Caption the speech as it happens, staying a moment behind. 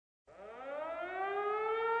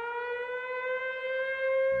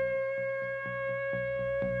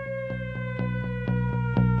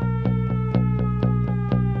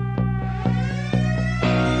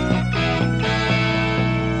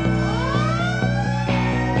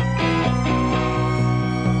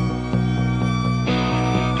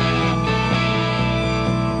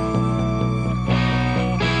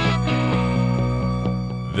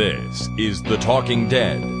is The Talking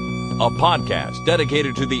Dead, a podcast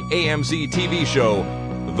dedicated to the AMC TV show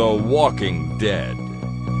The Walking Dead.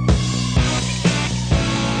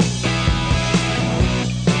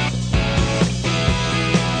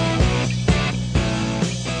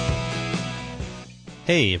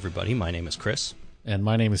 Hey everybody, my name is Chris. And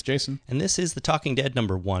my name is Jason. And this is The Talking Dead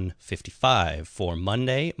number 155 for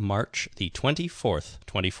Monday, March the 24th,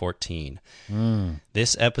 2014.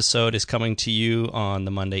 This episode is coming to you on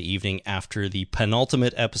the Monday evening after the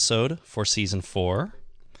penultimate episode for Season 4.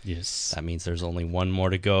 Yes. That means there's only one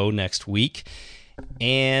more to go next week.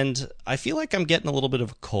 And I feel like I'm getting a little bit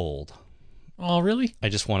of a cold. Oh, really? I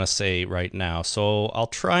just want to say right now. So I'll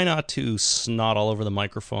try not to snot all over the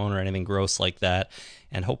microphone or anything gross like that,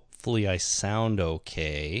 and hopefully I sound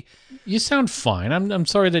okay. You sound fine. I'm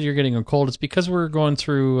sorry that you're getting a cold. It's because we're going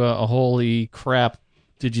through a holy crap.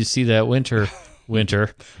 Did you see that winter?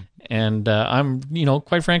 And I'm,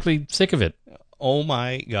 quite frankly, sick of it. Oh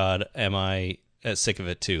my God, am I sick of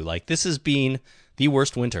it too. Like, this has been the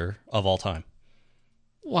worst winter of all time.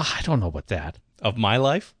 Well, I don't know about that. Of my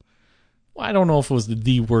life? Well, I don't know if it was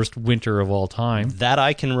the worst winter of all time. That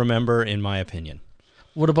I can remember, in my opinion.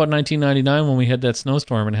 What about 1999 when we had that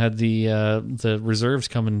snowstorm and had the reserves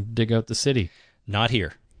come and dig out the city? Not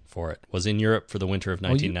here for it. Was in Europe for the winter of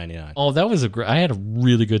 1999. That was I had a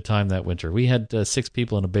really good time that winter. We had 6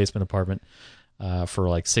 people in a basement apartment for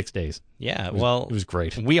like 6 days. Yeah, it was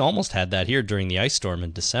great. We almost had that here during the ice storm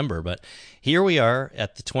in December, but here we are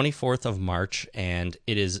at the 24th of March, and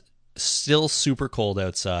it is still super cold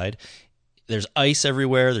outside. There's ice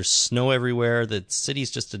everywhere. There's snow everywhere. The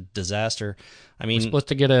city's just a disaster. I mean, we're supposed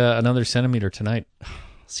to get another centimeter tonight.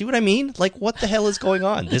 See what I mean? Like, what the hell is going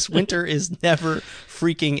on? This winter is never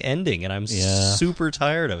freaking ending, and I'm super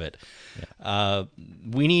tired of it. Yeah.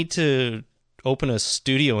 We need to open a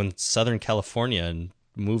studio in Southern California and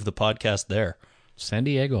move the podcast there. San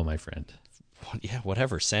Diego, my friend. Yeah,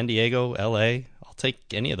 whatever. San Diego, L.A. I'll take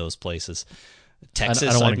any of those places. Texas,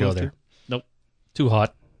 I don't want to go there. Nope. Too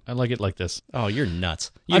hot. I like it like this. Oh, you're nuts.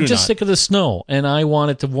 I'm just sick of the snow, and I want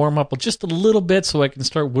it to warm up just a little bit so I can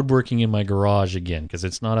start woodworking in my garage again, because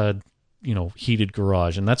it's not a heated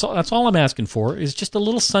garage. And that's all I'm asking for is just a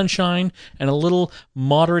little sunshine and a little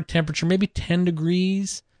moderate temperature, maybe 10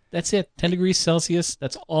 degrees. That's it, 10 degrees Celsius.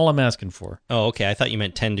 That's all I'm asking for. Oh, okay. I thought you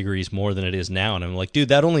meant 10 degrees more than it is now, and I'm like, dude,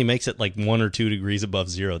 that only makes it like 1 or 2 degrees above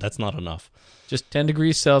zero. That's not enough. Just 10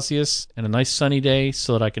 degrees Celsius and a nice sunny day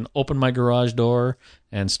so that I can open my garage door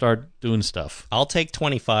and start doing stuff. I'll take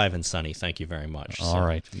 25 and sunny. Thank you very much. All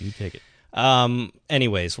right. You take it.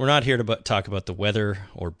 Anyways, we're not here to talk about the weather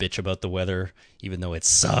or bitch about the weather, even though it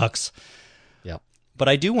sucks. Yeah. But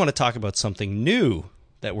I do want to talk about something new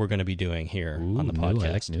that we're going to be doing here on the podcast.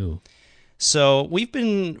 I like new. So we've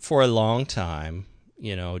been, for a long time,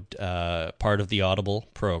 part of the Audible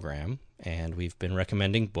program, and we've been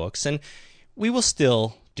recommending books, and we will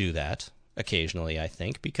still do that occasionally, I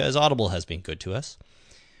think, because Audible has been good to us.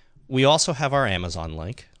 We also have our Amazon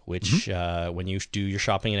link, which when you do your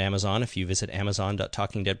shopping at Amazon, if you visit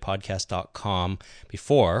amazon.talkingdeadpodcast.com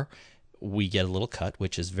before, we get a little cut,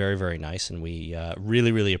 which is very, very nice, and we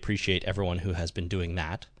really, really appreciate everyone who has been doing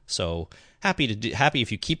that. So happy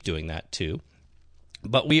if you keep doing that too.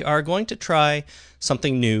 But we are going to try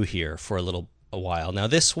something new here for a while. Now,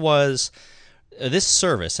 this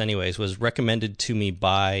service, anyways, was recommended to me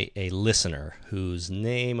by a listener whose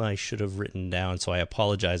name I should have written down, so I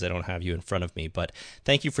apologize I don't have you in front of me, but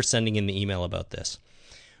thank you for sending in the email about this.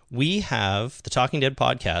 The Talking Dead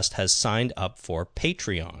podcast has signed up for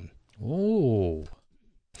Patreon. Oh.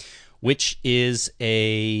 Which is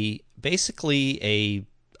basically a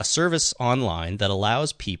service online that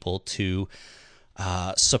allows people to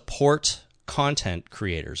support content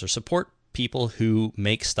creators or support people who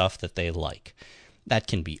make stuff that they like. That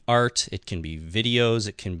can be art, it can be videos,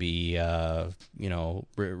 it can be,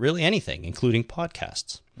 really anything, including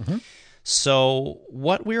podcasts. Mm-hmm. So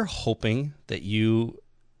what we're hoping that you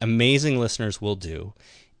amazing listeners will do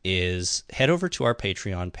is head over to our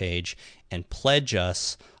Patreon page and pledge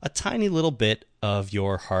us a tiny little bit of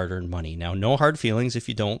your hard-earned money. Now, no hard feelings if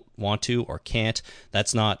you don't want to or can't.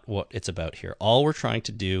 That's not what it's about here. All we're trying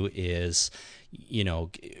to do is,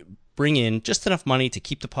 bring in just enough money to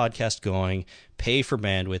keep the podcast going, pay for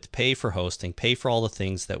bandwidth, pay for hosting, pay for all the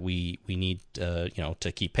things that we need,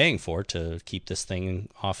 to keep paying for to keep this thing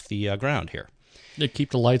off the ground here. To keep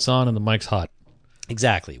the lights on and the mics hot.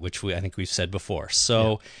 Exactly, which I think we've said before.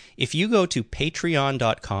 So if you go to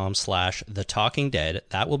patreon.com/thetalkingdead,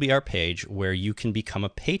 that will be our page where you can become a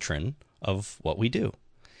patron of what we do.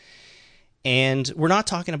 And we're not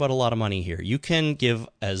talking about a lot of money here. You can give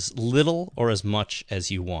as little or as much as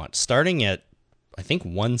you want, starting at, I think,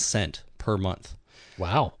 1 cent per month.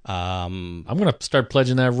 Wow. I'm going to start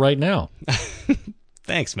pledging that right now.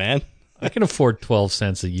 Thanks, man. I can afford 12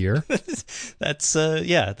 cents a year. That's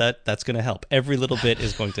that's going to help. Every little bit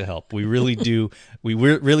is going to help. We really do.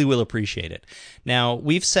 Really will appreciate it. Now,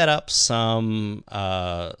 we've set up some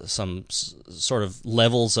sort of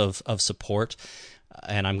levels of support,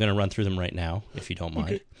 and I'm going to run through them right now, if you don't mind.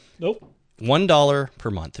 Okay. Nope. $1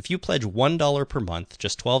 per month. If you pledge $1 per month,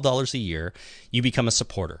 just $12 a year, you become a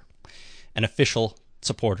supporter, an official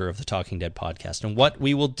supporter of the Talking Dead podcast. And what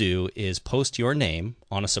we will do is post your name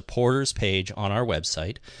on a supporters page on our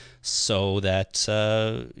website so that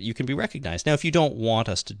you can be recognized. Now, if you don't want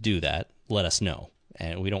us to do that, let us know.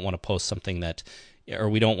 And we don't want to post something that, or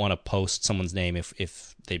we don't want to post someone's name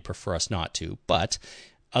if they'd prefer us not to. But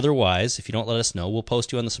otherwise, if you don't let us know, we'll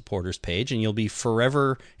post you on the supporters page and you'll be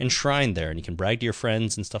forever enshrined there and you can brag to your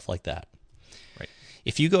friends and stuff like that.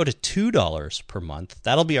 If you go to $2 per month,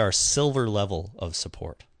 that'll be our silver level of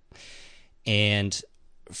support. And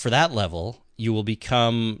for that level, you will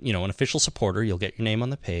become, an official supporter. You'll get your name on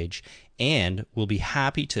the page, and we'll be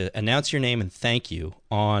happy to announce your name and thank you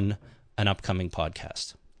on an upcoming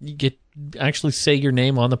podcast. You get actually say your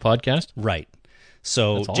name on the podcast? Right.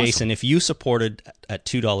 So, That's awesome. Jason, if you supported at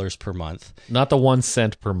 $2 per month. Not the 1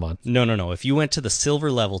 cent per month. No. If you went to the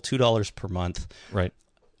silver level, $2 per month. Right.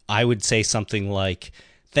 I would say something like,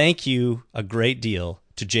 thank you a great deal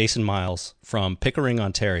to Jason Miles from Pickering,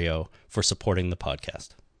 Ontario, for supporting the podcast.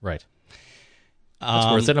 Right.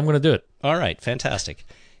 That's worth it. I'm going to do it. All right. Fantastic.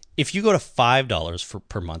 If you go to $5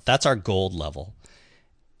 per month, that's our gold level.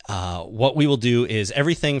 What we will do is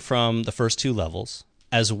everything from the first 2 levels,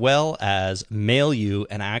 as well as mail you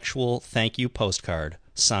an actual thank you postcard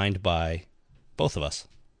signed by both of us.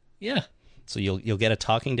 Yeah. So you'll get a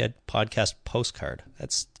Talking Dead podcast postcard.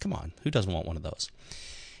 Come on, who doesn't want one of those?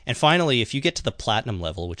 And finally, if you get to the platinum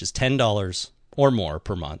level, which is $10 or more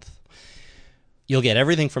per month, you'll get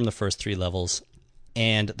everything from the first 3 levels,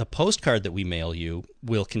 and the postcard that we mail you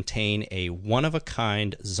will contain a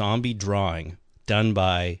one-of-a-kind zombie drawing done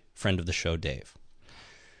by friend of the show, Dave.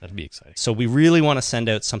 That'd be exciting. So we really want to send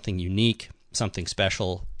out something unique, something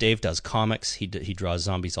special. Dave does comics. He draws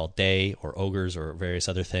zombies all day, or ogres, or various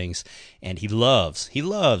other things, and he loves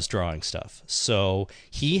drawing stuff. So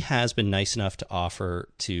he has been nice enough to offer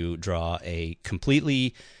to draw a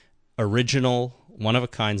completely original,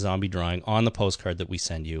 one-of-a-kind zombie drawing on the postcard that we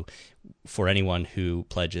send you for anyone who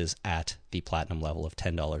pledges at the platinum level of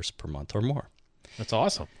 $10 per month or more. That's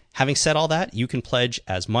awesome. Having said all that, you can pledge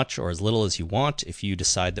as much or as little as you want. If you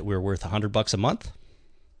decide that we're worth $100 a month,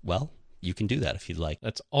 well, you can do that if you'd like.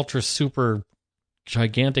 That's ultra super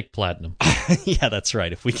gigantic platinum. Yeah, that's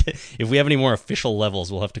right. If we have any more official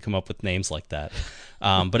levels, we'll have to come up with names like that.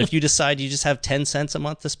 But if you decide you just have 10 cents a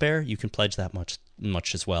month to spare, you can pledge that much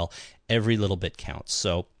as well. Every little bit counts.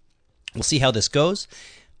 So we'll see how this goes.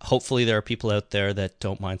 Hopefully there are people out there that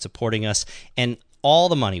don't mind supporting us, and all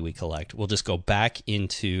the money we collect will just go back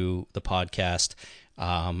into the podcast,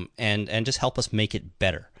 and just help us make it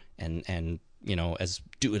better and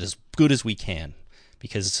do it as good as we can,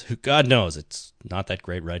 because God knows it's not that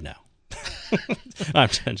great right now. I'm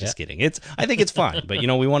just kidding. I think it's fine, but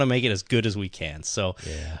we want to make it as good as we can. So,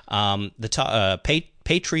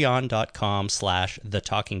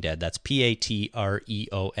 patreon.com/thetalkingdead. That's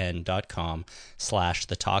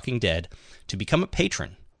patreon.com/thetalkingdead to become a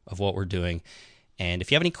patron of what we're doing. And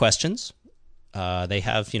if you have any questions, they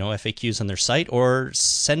have FAQs on their site, or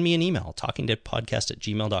send me an email,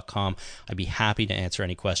 talkingdeadpodcast@gmail.com. I'd be happy to answer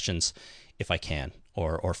any questions if I can,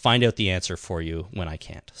 or find out the answer for you when I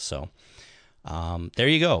can't. So there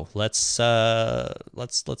you go. Let's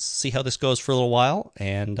see how this goes for a little while,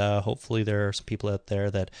 and hopefully there are some people out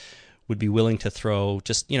there that would be willing to throw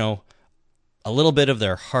just a little bit of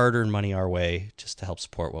their hard-earned money our way just to help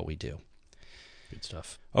support what we do. Good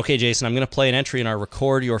stuff. Okay, Jason, I'm going to play an entry in our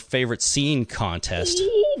Record Your Favorite Scene contest.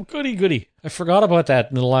 Ooh, goody. I forgot about that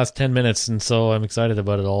in the last 10 minutes, and so I'm excited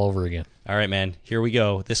about it all over again. All right, man, here we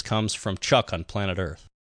go. This comes from Chuck on Planet Earth.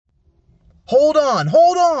 Hold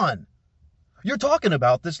on! You're talking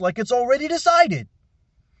about this like it's already decided.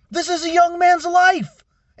 This is a young man's life,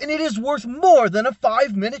 and it is worth more than a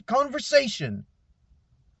 5-minute conversation.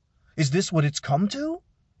 Is this what it's come to?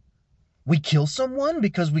 We kill someone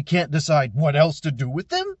because we can't decide what else to do with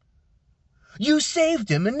them? You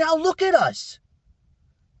saved him, and now look at us.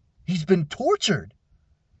 He's been tortured.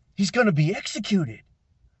 He's going to be executed.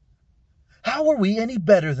 How are we any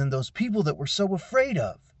better than those people that we're so afraid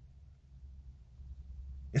of?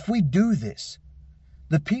 If we do this,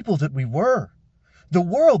 The people that we were. The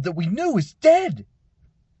world that we knew is dead.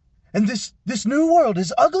 And this new world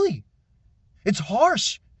is ugly. It's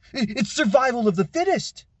harsh. It's survival of the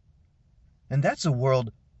fittest. And that's a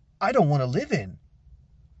world I don't want to live in.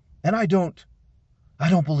 And I don't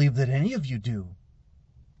believe that any of you do.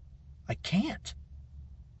 I can't.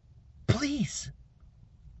 Please.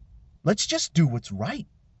 Let's just do what's right.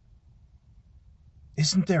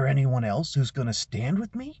 Isn't there anyone else who's going to stand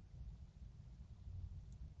with me?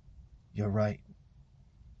 You're right.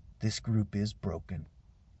 This group is broken.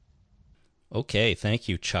 Okay, thank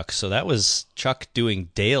you, Chuck. So that was Chuck doing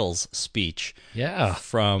Dale's speech Yeah.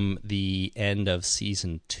 from the end of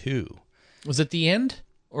season 2. Was it the end?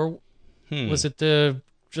 Or was it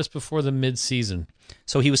just before the mid-season?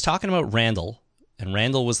 So he was talking about Randall, and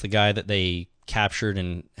Randall was the guy that they captured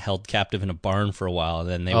and held captive in a barn for a while. And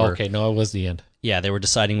then they were, okay, no, it was the end. yeah, they were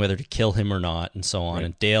deciding whether to kill him or not, and so on. Right.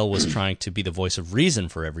 And Dale was trying to be the voice of reason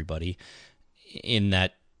for everybody, in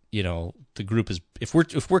that, you know, the group is, if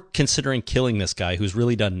we're considering killing this guy who's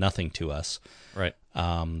really done nothing to us, Right.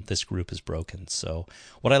 this group is broken. So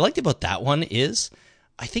what I liked about that one is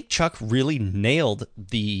I think Chuck really nailed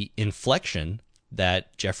the inflection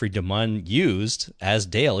that Jeffrey DeMunn used as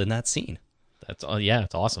Dale in that scene. That's yeah,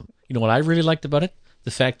 it's awesome. You know what I really liked about it?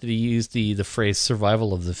 The fact that he used the phrase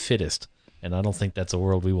survival of the fittest. And I don't think that's a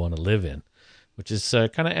world we want to live in, which is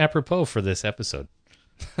kind of apropos for this episode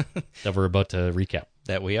that we're about to recap.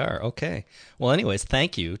 That we are. Okay. Well, anyways,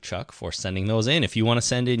 thank you, Chuck, for sending those in. If you want to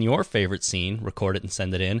send in your favorite scene, record it and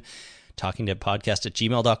send it in,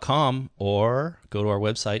 talkingdeadpodcast@gmail.com, or go to our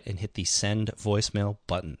website and hit the send voicemail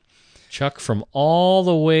button. Chuck from all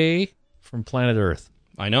the way from planet Earth.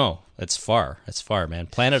 I know. It's far. It's far, man.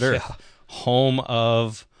 Planet Earth, Yeah. home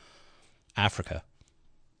of Africa.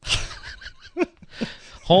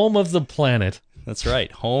 Home of the planet. That's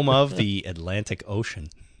right. Home of the Atlantic Ocean.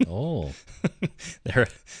 Oh. There are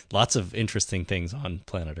lots of interesting things on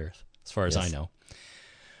planet Earth, as far as I Yes. know.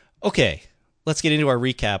 Okay, let's get into our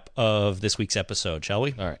recap of this week's episode, shall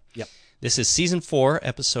we? All right. Yep. This is Season 4,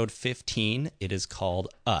 Episode 15. It is called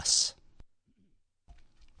Us.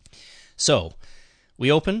 So, we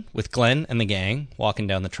open with Glenn and the gang walking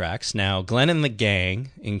down the tracks. Now, Glenn and the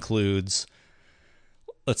gang includes,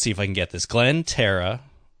 let's see if I can get this, Glenn, Tara,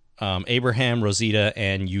 Abraham, Rosita,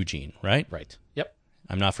 and Eugene, right? Right. Yep.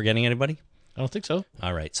 I'm not forgetting anybody? I don't think so.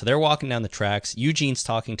 All right, so they're walking down the tracks. Eugene's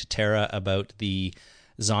talking to Tara about the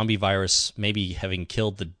zombie virus maybe having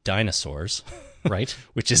killed the dinosaurs, Right.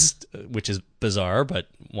 which is bizarre, but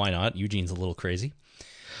why not? Eugene's a little crazy.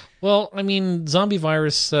 Well, I mean, zombie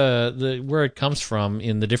virus, where it comes from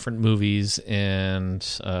in the different movies, and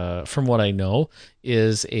from what I know,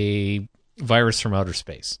 is a virus from outer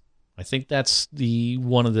space. I think that's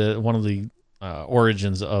one of the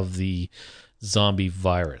origins of the zombie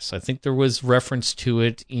virus. I think there was reference to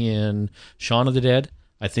it in Shaun of the Dead.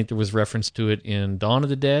 I think there was reference to it in Dawn of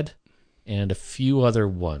the Dead, and a few other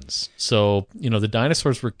ones. So, the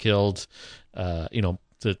dinosaurs were killed.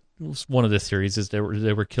 One of the theories is they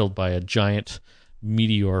were killed by a giant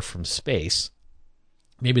meteor from space.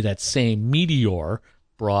 Maybe that same meteor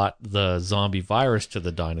brought the zombie virus to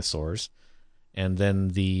the dinosaurs, and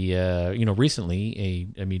then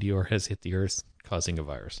recently a meteor has hit the Earth, causing a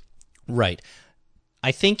virus. Right.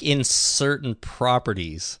 I think in certain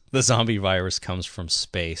properties, the zombie virus comes from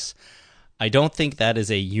space. I don't think that is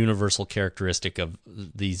a universal characteristic of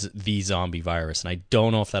the zombie virus, and I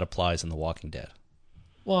don't know if that applies in The Walking Dead.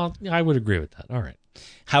 Well, I would agree with that. All right.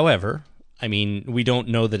 However, I mean, we don't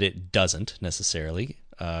know that it doesn't necessarily.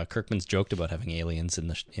 Kirkman's joked about having aliens in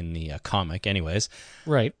the comic, anyways.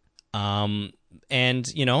 Right. And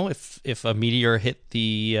if a meteor hit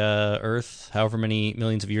the Earth however many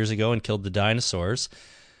millions of years ago and killed the dinosaurs,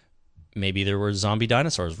 maybe there were zombie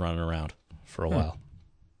dinosaurs running around for a while.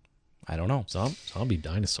 I don't know. Zombie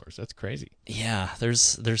dinosaurs. That's crazy. Yeah,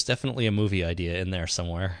 there's definitely a movie idea in there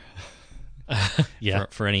somewhere. Yeah.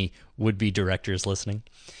 For any would-be directors listening.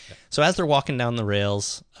 Yeah. So as they're walking down the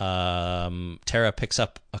rails, Tara picks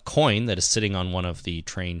up a coin that is sitting on one of the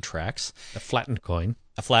train tracks. A flattened coin.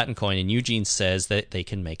 And Eugene says that they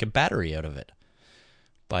can make a battery out of it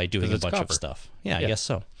by doing a bunch of stuff. Yeah, I guess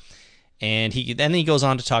so. And he goes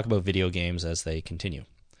on to talk about video games as they continue.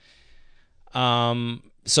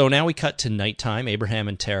 So now we cut to nighttime. Abraham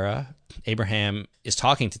and Tara. Abraham is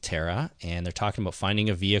talking to Tara, and they're talking about finding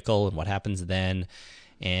a vehicle and what happens then.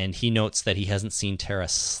 And he notes that he hasn't seen Tara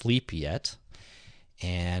sleep yet.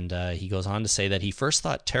 And he goes on to say that he first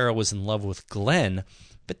thought Tara was in love with Glenn,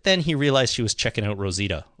 but then he realized she was checking out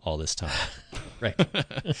Rosita all this time. Right.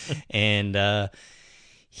 And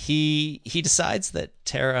he decides that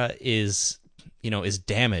Tara is is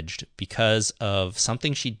damaged because of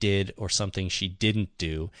something she did or something she didn't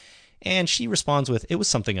do. And she responds with, it was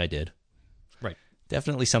something I did. Right.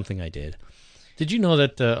 Definitely something I did. Did you know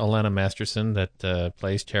that Alana Masterson, that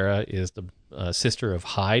plays Tara, is the sister of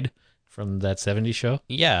Hyde from that 70s show?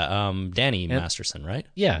 Yeah, Danny Masterson, right?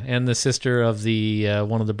 Yeah, and the sister of the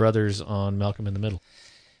one of the brothers on Malcolm in the Middle.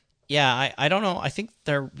 Yeah, I don't know. I think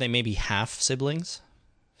they may be half siblings,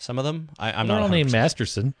 some of them. I'm They're not all named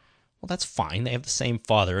Masterson. Well, that's fine. They have the same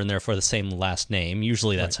father and therefore the same last name.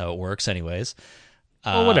 Usually that's how it works anyways.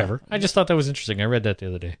 Well, whatever. I just thought that was interesting. I read that the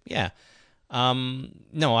other day. Yeah.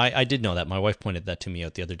 No, I did know that. My wife pointed that to me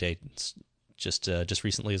out the other day, just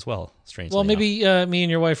recently as well, strangely Well, enough. maybe me and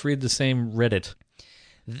your wife read the same Reddit.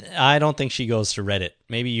 I don't think she goes to Reddit.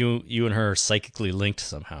 Maybe you and her are psychically linked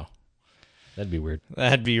somehow. That'd be weird.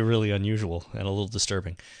 That'd be really unusual and a little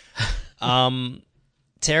disturbing.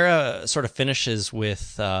 Tara sort of finishes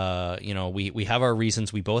with, we have our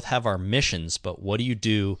reasons, we both have our missions, but what do you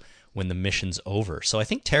do when the mission's over? So I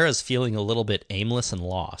think Tara's feeling a little bit aimless and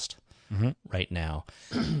lost right now.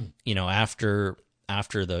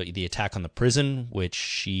 After the attack on the prison, which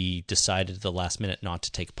she decided at the last minute not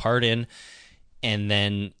to take part in, and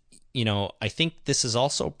then, I think this is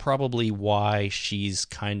also probably why she's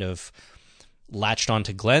kind of latched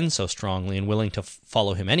onto Glenn so strongly and willing to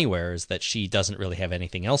follow him anywhere, is that she doesn't really have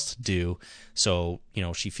anything else to do. So,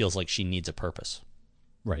 she feels like she needs a purpose.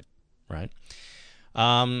 Right.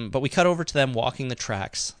 But we cut over to them walking the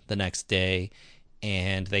tracks the next day,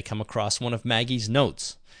 and they come across one of Maggie's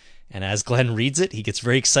notes. And as Glenn reads it, he gets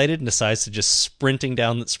very excited and decides to just sprint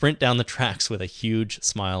down the tracks with a huge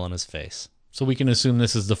smile on his face. So we can assume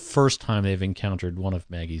this is the first time they've encountered one of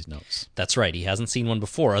Maggie's notes. That's right. He hasn't seen one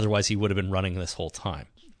before. Otherwise, he would have been running this whole time.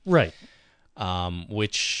 Right.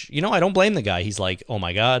 Which, I don't blame the guy. He's like, oh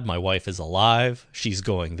my God, my wife is alive. She's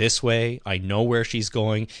going this way. I know where she's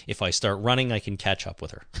going. If I start running, I can catch up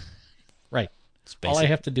with her. Right. All I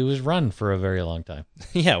have to do is run for a very long time.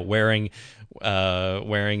 Yeah, wearing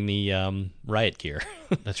the riot gear.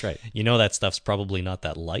 That's right. That stuff's probably not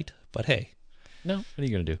that light, but hey. No, what are you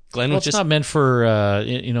going to do? Glenn it's not meant for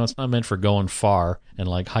it's not meant for going far and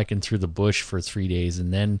like hiking through the bush for 3 days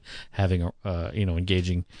and then having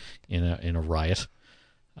engaging in a riot.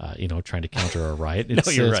 Trying to counter a riot.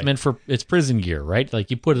 It's, you're right. It's meant for it's prison gear, right? Like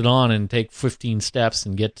you put it on and take 15 steps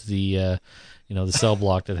and get to the the cell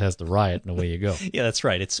block that has the riot, and away you go. Yeah, that's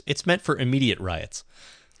right. It's meant for immediate riots.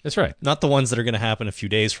 That's right. Not the ones that are going to happen a few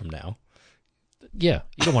days from now. Yeah,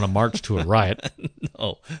 you don't want to march to a riot.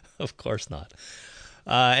 No, of course not.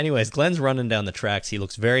 Anyways, Glenn's running down the tracks. He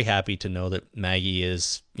looks very happy to know that Maggie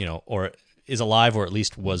is, or is alive, or at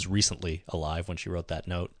least was recently alive when she wrote that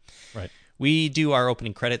note. Right. We do our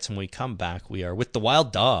opening credits, and when we come back, we are with the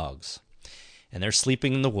wild dogs, and they're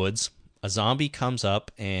sleeping in the woods. A zombie comes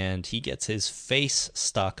up, and he gets his face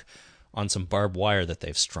stuck on some barbed wire that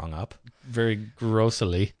they've strung up. Very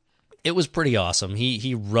grossly. It was pretty awesome.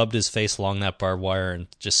 He rubbed his face along that barbed wire and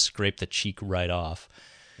just scraped the cheek right off.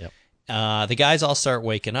 Yep. The guys all start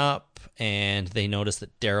waking up, and they notice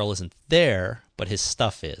that Daryl isn't there, but his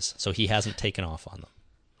stuff is, so he hasn't taken off on them.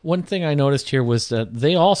 One thing I noticed here was that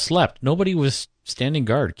they all slept. Nobody was standing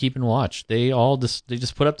guard, keeping watch. They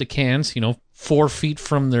just put up the cans, 4 feet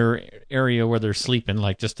from their area where they're sleeping,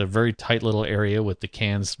 like just a very tight little area with the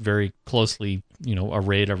cans very closely,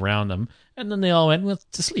 arrayed around them, and then they all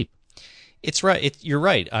went to sleep. It's right. You're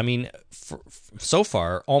right. I mean, so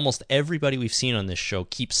far, almost everybody we've seen on this show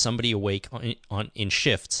keeps somebody awake in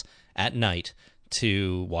shifts at night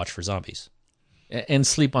to watch for zombies. And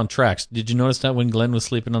sleep on tracks. Did you notice that when Glenn was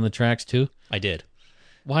sleeping on the tracks too? I did.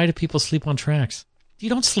 Why do people sleep on tracks? You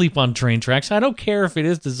don't sleep on train tracks. I don't care if it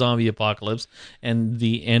is the zombie apocalypse and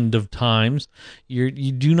the end of times. You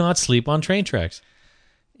do not sleep on train tracks.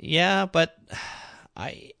 Yeah, but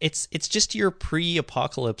it's just your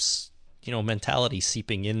pre-apocalypse mentality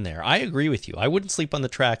seeping in there. I agree with you. I wouldn't sleep on the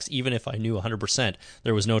tracks even if I knew 100%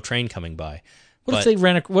 there was no train coming by. What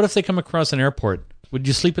if they come across an airport? Would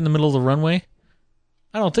you sleep in the middle of the runway?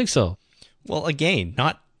 I don't think so. Well, again,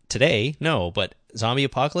 not today, no, but zombie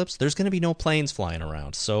apocalypse, there's going to be no planes flying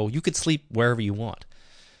around, so you could sleep wherever you want.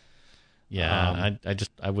 Yeah,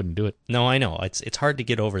 I wouldn't do it. No, I know. It's hard to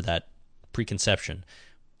get over that preconception.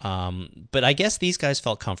 But I guess these guys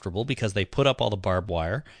felt comfortable because they put up all the barbed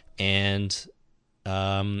wire, and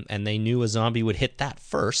they knew a zombie would hit that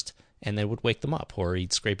first, and they would wake them up, or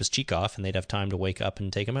he'd scrape his cheek off, and they'd have time to wake up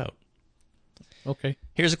and take him out. Okay.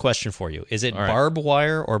 Here's a question for you. Is it all right. Barbed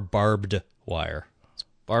wire or barbed wire? It's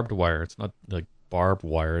barbed wire. It's not like barbed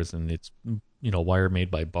wires, and it's, wire made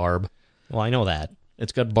by barb. Well, I know that.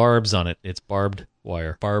 It's got barbs on it. It's barbed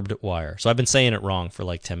wire. Barbed wire. So I've been saying it wrong for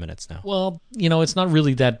like 10 minutes now. Well, it's not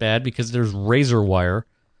really that bad because there's razor wire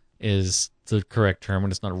is the correct term,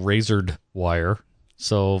 and it's not razored wire.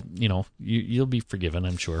 So, you'll be forgiven,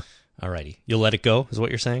 I'm sure. Alrighty. You'll let it go, is what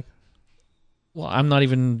you're saying? Well, I'm not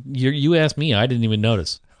even... You asked me. I didn't even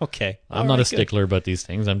notice. Okay. I'm not a stickler about these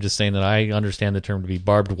things. I'm just saying that I understand the term to be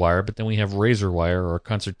barbed wire, but then we have razor wire or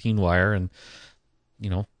concertine wire, and,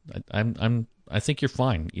 I think you're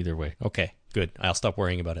fine either way. Okay, good. I'll stop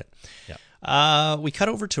worrying about it. Yeah. We cut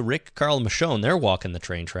over to Rick, Carl, and Michonne. They're walking the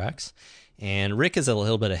train tracks. And Rick is a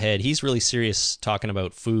little bit ahead. He's really serious talking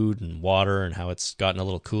about food and water and how it's gotten a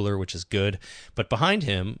little cooler, which is good. But behind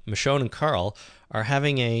him, Michonne and Carl are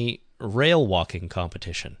having a rail walking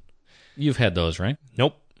competition. You've had those, right?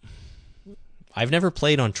 Nope. I've never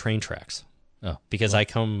played on train tracks. Oh. Because I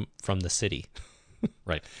come from the city.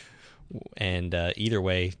 Right. And either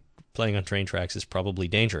way, playing on train tracks is probably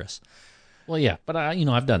dangerous. Well, yeah, but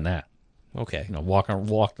I've done that. Okay. Walk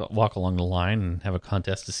along the line and have a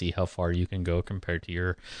contest to see how far you can go compared to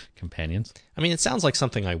your companions. I mean, it sounds like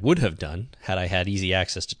something I would have done had I had easy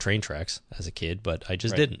access to train tracks as a kid, but I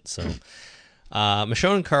just didn't. So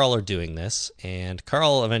Michonne and Carl are doing this, and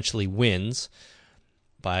Carl eventually wins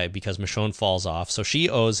because Michonne falls off. So she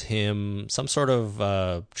owes him some sort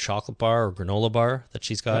of chocolate bar or granola bar that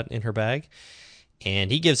she's got in her bag, and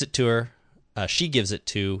he gives it to her. She gives it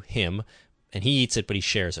to him. And he eats it, but he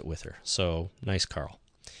shares it with her. So, nice Carl.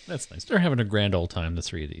 That's nice. They're having a grand old time, the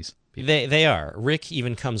three of these people. They are. Rick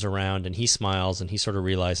even comes around, and he smiles, and he sort of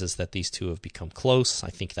realizes that these two have become close. I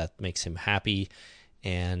think that makes him happy.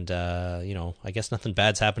 And, I guess nothing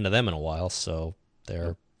bad's happened to them in a while, so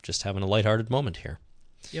they're just having a lighthearted moment here.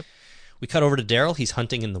 Yep. We cut over to Daryl. He's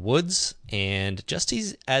hunting in the woods, and just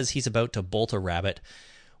as he's about to bolt a rabbit,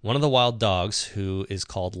 one of the wild dogs, who is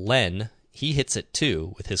called Len, he hits it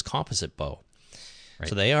too with his composite bow. Right.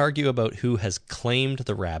 So they argue about who has claimed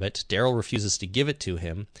the rabbit. Daryl refuses to give it to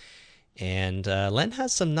him. And Len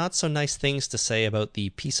has some not so nice things to say about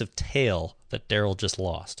the piece of tail that Daryl just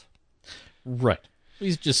lost. Right.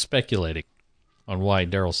 He's just speculating on why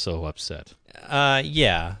Daryl's so upset.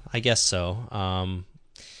 Yeah, I guess so.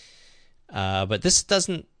 But this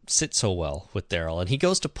doesn't sit so well with Daryl. And he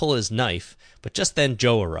goes to pull his knife, but just then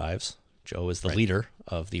Joe arrives. Joe is the leader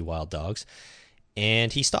of the wild dogs,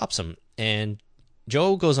 and he stops him. And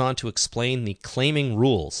Joe goes on to explain the claiming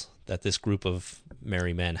rules that this group of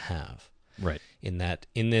merry men have. Right. In that,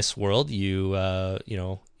 in this world, going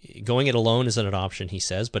it alone isn't an option, he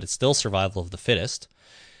says, but it's still survival of the fittest.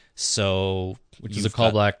 So, which is a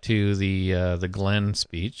callback to the Glenn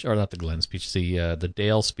speech, or not the Glenn speech, the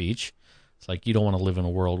Dale speech. It's like, you don't want to live in a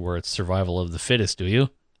world where it's survival of the fittest, do you?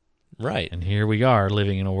 Right. And here we are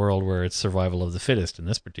living in a world where it's survival of the fittest in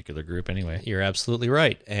this particular group anyway. You're absolutely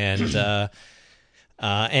right. And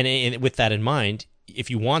and with that in mind, if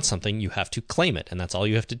you want something, you have to claim it, and that's all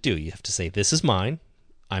you have to do. You have to say, this is mine,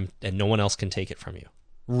 and no one else can take it from you.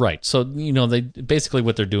 Right. So, they basically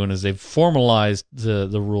what they're doing is they've formalized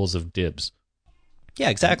the rules of dibs. Yeah,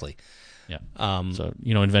 exactly. Yeah.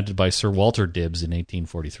 Invented by Sir Walter Dibbs in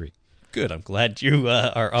 1843. Good. I'm glad you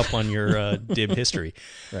are up on your dib history.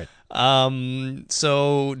 Right.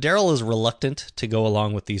 So Daryl is reluctant to go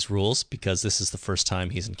along with these rules because this is the first time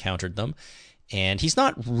he's encountered them. And he's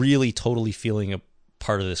not really totally feeling a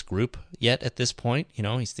part of this group yet at this point.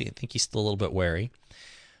 I think he's still a little bit wary.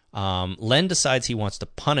 Len decides he wants to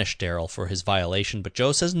punish Daryl for his violation, but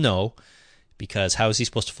Joe says no, because how is he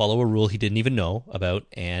supposed to follow a rule he didn't even know about?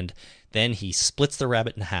 And then he splits the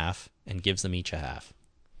rabbit in half and gives them each a half.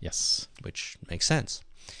 Yes. Which makes sense.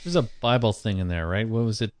 There's a Bible thing in there, right? What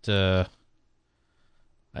was it? I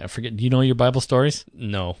forget. Do you know your Bible stories?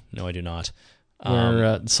 No, I do not.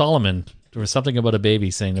 Where Solomon, there was something about a baby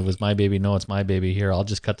saying, it was my baby, no, it's my baby, here, I'll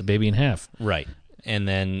just cut the baby in half. Right. And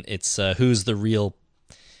then it's who's the real...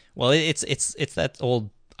 Well, it's that old...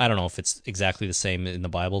 I don't know if it's exactly the same in the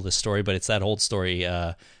Bible, this story, but it's that old story,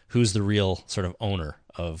 who's the real sort of owner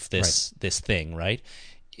of this thing, right?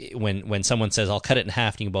 When someone says, I'll cut it in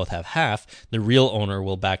half and you both have half, the real owner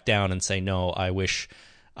will back down and say, no,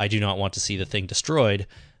 I do not want to see the thing destroyed,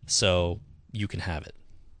 so you can have it.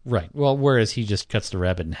 Right. Well, whereas he just cuts the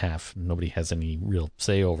rabbit in half, and nobody has any real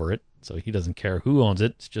say over it, so he doesn't care who owns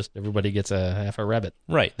it, it's just everybody gets a half a rabbit.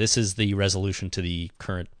 Right. This is the resolution to the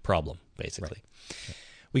current problem, basically. Right.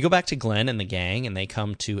 We go back to Glenn and the gang, and they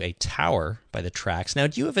come to a tower by the tracks. Now,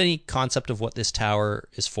 do you have any concept of what this tower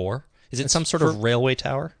is for? Is it some sort of railway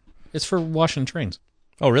tower? It's for washing trains.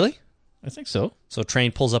 Oh, really? I think so. So a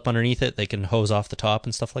train pulls up underneath it, they can hose off the top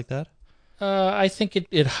and stuff like that? I think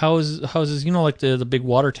it houses, like the big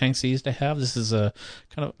water tanks they used to have. This is a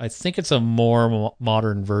kind of, I think it's a more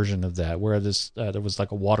modern version of that, where there was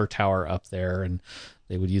like a water tower up there, and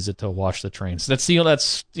they would use it to wash the trains. That's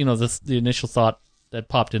the initial thought that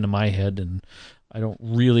popped into my head, and I don't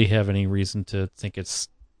really have any reason to think it's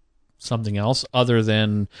something else other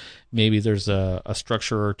than maybe there's a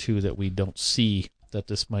structure or two that we don't see that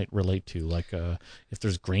this might relate to. Like if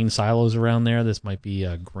there's grain silos around there, this might be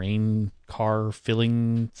a grain car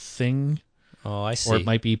filling thing. Oh, I see. Or it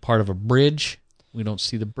might be part of a bridge. We don't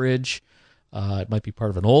see the bridge. It might be part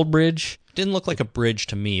of an old bridge. Didn't look like a bridge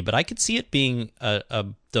to me, but I could see it being a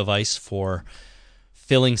device for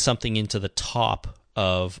filling something into the top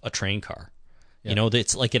of a train car. Yeah.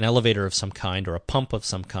 It's like an elevator of some kind or a pump of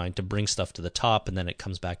some kind to bring stuff to the top, and then it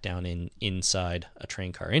comes back down inside a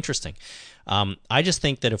train car. Interesting. I just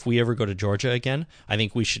think that if we ever go to Georgia again, I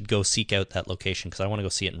think we should go seek out that location because I want to go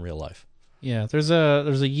see it in real life. Yeah, there's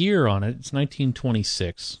a year on it. It's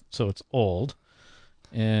 1926, so it's old,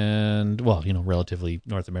 and relatively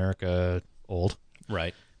North America old.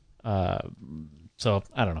 Right. So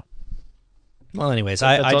I don't know. Well, anyways,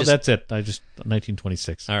 that's it.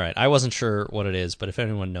 1926. All right. I wasn't sure what it is, but if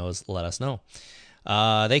anyone knows, let us know.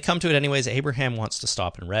 They come to it anyways. Abraham wants to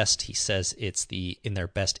stop and rest. He says it's in their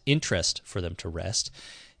best interest for them to rest,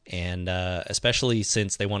 and especially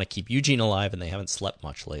since they want to keep Eugene alive and they haven't slept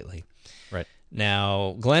much lately. Right.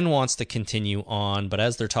 Now, Glenn wants to continue on, but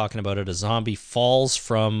as they're talking about it, a zombie falls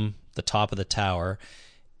from the top of the tower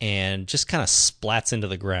and just kind of splats into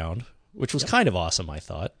the ground, which was kind of awesome, I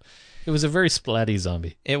thought. It was a very splatty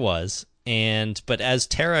zombie. It was. But as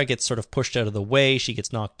Tara gets sort of pushed out of the way, she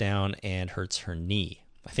gets knocked down and hurts her knee.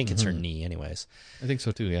 I think it's her knee anyways. I think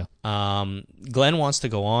so too, yeah. Glenn wants to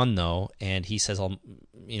go on though, and he says, I'll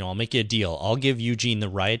make you a deal. I'll give Eugene the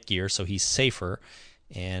riot gear so he's safer.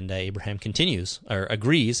 And Abraham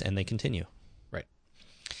agrees, and they continue. Right.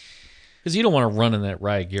 Because you don't want to run in that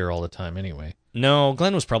riot gear all the time anyway. No,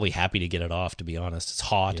 Glenn was probably happy to get it off, to be honest. It's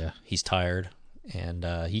hot. Yeah. He's tired. And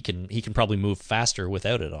he can probably move faster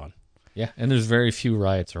without it on. Yeah, and there's very few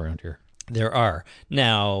riots around here. There are.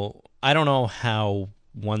 Now, I don't know how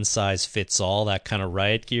one size fits all that kind of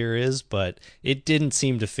riot gear is, but it didn't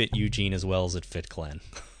seem to fit Eugene as well as it fit Glenn.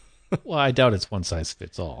 Well, I doubt it's one size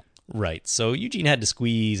fits all. Right, so Eugene had to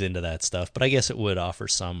squeeze into that stuff, but I guess it would offer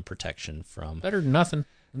some protection from... Better than nothing.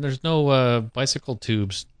 And there's no bicycle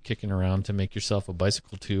tubes kicking around to make yourself a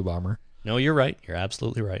bicycle tube armor. No, you're right. You're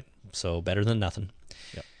absolutely right. So better than nothing.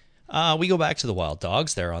 Yep. We go back to the wild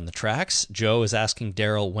dogs. They're on the tracks. Joe is asking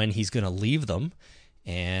Daryl when he's going to leave them,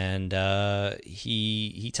 and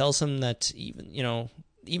he tells him that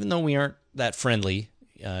even though we aren't that friendly,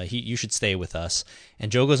 you should stay with us. And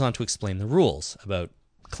Joe goes on to explain the rules about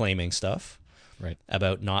claiming stuff, right?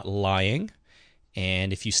 About not lying,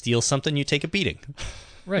 and if you steal something, you take a beating,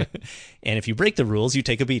 right? And if you break the rules, you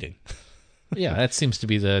take a beating. Yeah, that seems to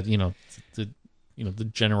be the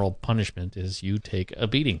general punishment is you take a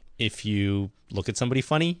beating. If you look at somebody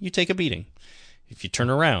funny, you take a beating. If you turn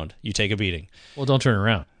around, you take a beating. Well, don't turn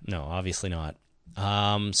around. No, obviously not.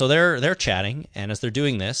 So they're chatting, and as they're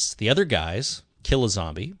doing this, the other guys kill a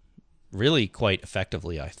zombie, really quite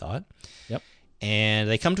effectively, I thought. Yep. And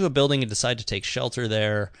they come to a building and decide to take shelter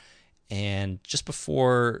there. And just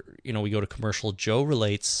before we go to commercial, Joe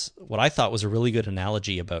relates what I thought was a really good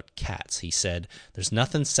analogy about cats. He said, "There's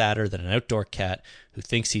nothing sadder than an outdoor cat who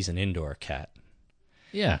thinks he's an indoor cat."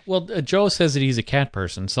 Yeah. Well, Joe says that he's a cat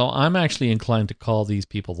person, so I'm actually inclined to call these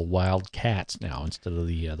people the wild cats now instead of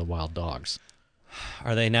the wild dogs.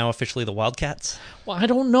 Are they now officially the Wildcats? Well, I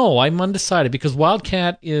don't know. I'm undecided because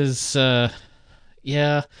wildcat is,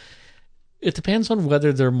 it depends on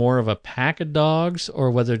whether they're more of a pack of dogs or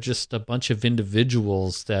whether just a bunch of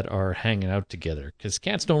individuals that are hanging out together. Because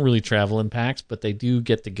cats don't really travel in packs, but they do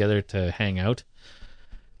get together to hang out,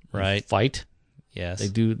 right? Fight. Yes, they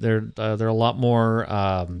do. They're a lot more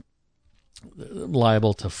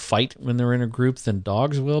liable to fight when they're in a group than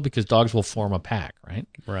dogs will, because dogs will form a pack, right?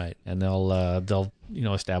 Right, and they'll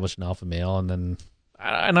establish an alpha male, and then.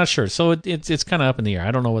 I'm not sure. So it's kind of up in the air. I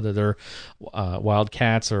don't know whether they're wild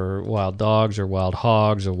cats or wild dogs or wild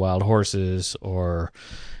hogs or wild horses or,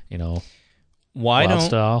 wild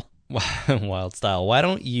style. Wild style. Why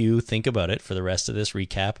don't you think about it for the rest of this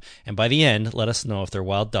recap, and by the end, let us know if they're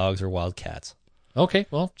wild dogs or wild cats. Okay.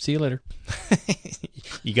 Well, see you later.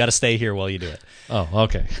 You got to stay here while you do it. Oh,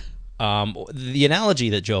 okay. The analogy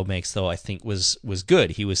that Joe makes, though, I think was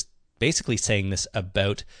good. He was basically saying this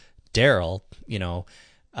about Daryl,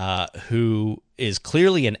 who is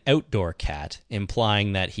clearly an outdoor cat,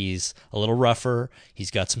 implying that he's a little rougher,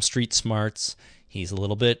 he's got some street smarts, he's a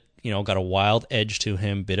little bit, got a wild edge to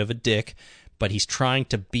him, bit of a dick, but he's trying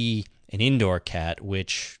to be an indoor cat,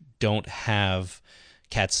 which indoor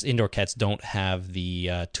cats don't have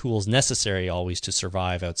the tools necessary always to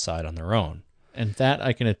survive outside on their own. And that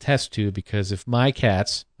I can attest to, because if my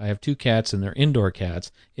cats, I have 2 cats and they're indoor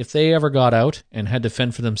cats, if they ever got out and had to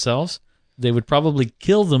fend for themselves, they would probably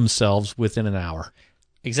kill themselves within an hour.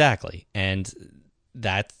 Exactly. And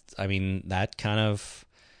that kind of,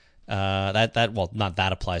 not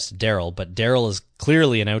that applies to Daryl, but Daryl is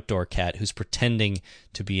clearly an outdoor cat who's pretending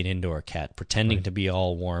to be an indoor cat, pretending to be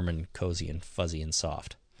all warm and cozy and fuzzy and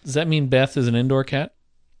soft. Does that mean Beth is an indoor cat?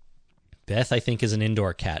 Beth, I think, is an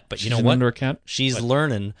indoor cat, but She's you know an what? Indoor cat? She's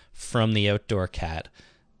learning from the outdoor cat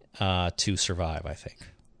to survive, I think.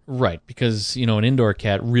 Right, because an indoor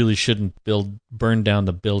cat really shouldn't burn down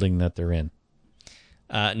the building that they're in.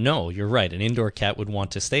 No, you're right. An indoor cat would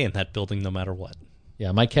want to stay in that building no matter what.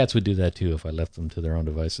 Yeah, my cats would do that too if I left them to their own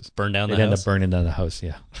devices. Burn down the They'd house? end up burning down the house,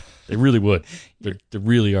 yeah. They really would. They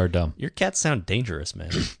really are dumb. Your cats sound dangerous,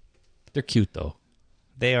 man. They're cute, though.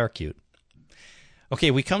 They are cute. Okay,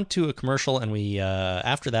 we come to a commercial, and we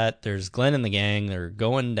after that, there's Glenn and the gang. They're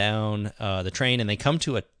going down the train, and they come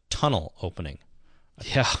to a tunnel opening.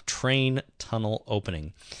 Train tunnel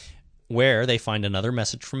opening, where they find another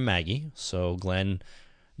message from Maggie. So Glenn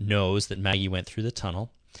knows that Maggie went through the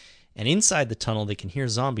tunnel. And inside the tunnel, they can hear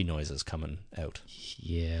zombie noises coming out.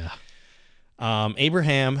 Yeah.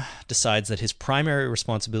 Abraham decides that his primary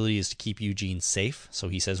responsibility is to keep Eugene safe. So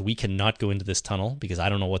he says, we cannot go into this tunnel because I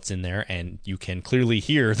don't know what's in there, and you can clearly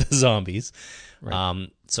hear the zombies. Right.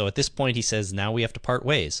 So at this point, he says, now we have to part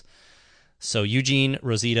ways. So Eugene,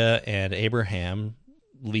 Rosita, and Abraham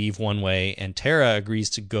leave one way, and Tara agrees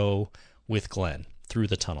to go with Glenn through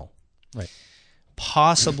the tunnel. Right.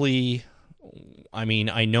 Possibly... I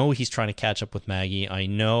know he's trying to catch up with Maggie. I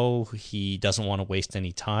know he doesn't want to waste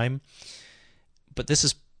any time. But this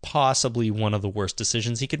is possibly one of the worst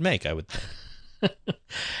decisions he could make, I would think.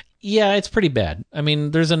 Yeah, it's pretty bad.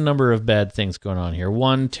 There's a number of bad things going on here.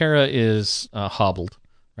 One, Tara is hobbled,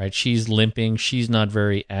 right? She's limping. She's not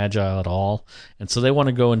very agile at all. And so they want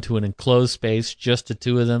to go into an enclosed space, just the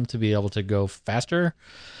 2 of them, to be able to go faster.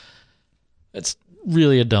 It's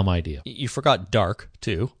really a dumb idea. You forgot dark,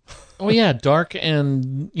 too. Oh, yeah, dark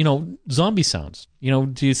and, zombie sounds.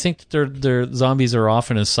 Do you think that their zombies are off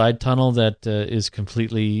in a side tunnel that is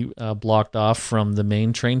completely blocked off from the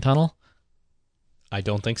main train tunnel? I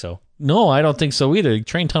don't think so. No, I don't think so either.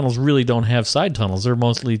 Train tunnels really don't have side tunnels. They're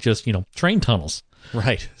mostly just, train tunnels.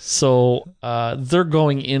 Right. So they're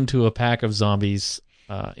going into a pack of zombies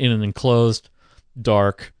in an enclosed,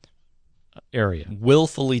 dark area.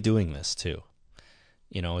 Willfully doing this, too.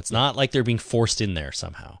 It's not like they're being forced in there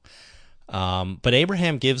somehow. But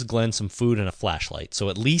Abraham gives Glenn some food and a flashlight, so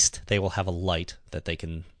at least they will have a light that they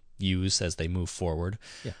can use as they move forward.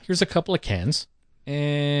 Yeah. Here's a couple of cans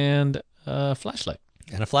and a flashlight.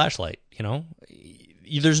 And a flashlight,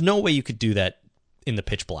 There's no way you could do that in the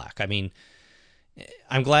pitch black.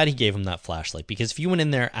 I'm glad he gave him that flashlight, because if you went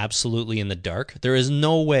in there absolutely in the dark, there is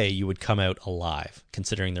no way you would come out alive,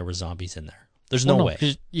 considering there were zombies in there. There's no way.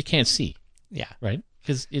 'Cause you can't see. Yeah. Right?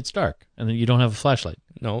 Because it's dark, and then you don't have a flashlight.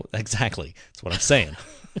 No, exactly. That's what I'm saying.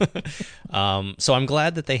 So I'm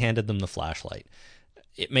glad that they handed them the flashlight.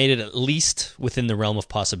 It made it at least within the realm of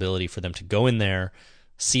possibility for them to go in there,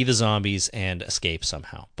 see the zombies, and escape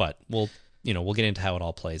somehow. But we'll get into how it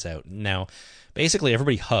all plays out. Now, basically,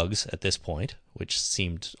 everybody hugs at this point, which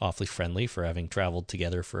seemed awfully friendly for having traveled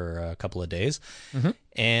together for a couple of days. Mm-hmm.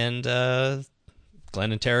 And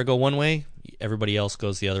Glenn and Tara go one way. Everybody else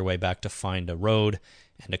goes the other way back to find a road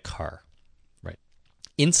and a car. Right.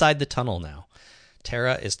 Inside the tunnel now,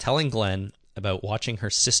 Tara is telling Glenn about watching her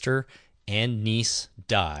sister and niece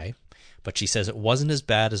die, but she says it wasn't as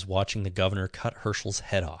bad as watching the governor cut Herschel's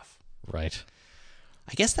head off. Right.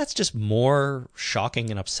 I guess that's just more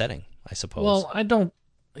shocking and upsetting, I suppose. Well,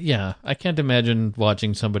 I can't imagine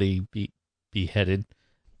watching somebody be beheaded,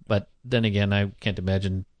 but then again, I can't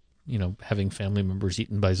imagine having family members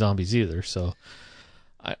eaten by zombies either. So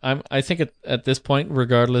I think at this point,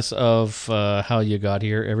 regardless of how you got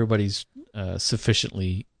here, everybody's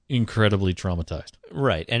sufficiently incredibly traumatized.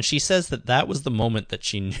 Right. And she says that was the moment that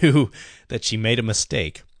she knew that she made a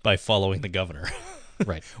mistake by following the governor.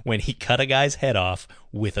 Right. When he cut a guy's head off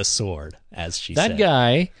with a sword, as she said. That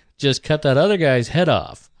guy just cut that other guy's head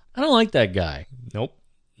off. I don't like that guy. Nope.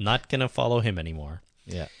 Not going to follow him anymore.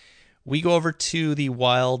 Yeah. We go over to the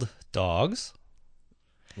wild dogs.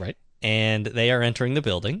 Right. And they are entering the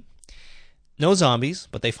building. No zombies,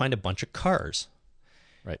 but they find a bunch of cars.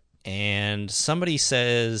 Right. And somebody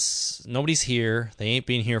says, nobody's here. They ain't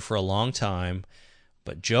been here for a long time.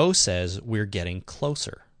 But Joe says we're getting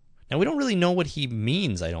closer. Now, we don't really know what he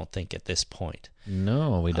means, I don't think, at this point.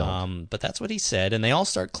 No, we don't. But that's what he said, and they all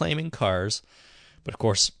start claiming cars. But, of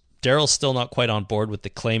course, Daryl's still not quite on board with the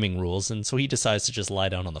claiming rules, and so he decides to just lie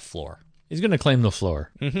down on the floor. He's going to claim the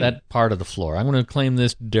floor, that part of the floor. I'm going to claim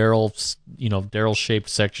this Daryl-shaped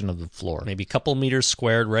section of the floor. Maybe a couple meters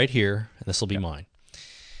squared right here, and this will be mine.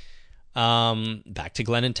 Back to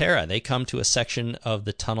Glenn and Tara. They come to a section of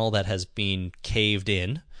the tunnel that has been caved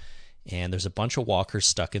in, and there's a bunch of walkers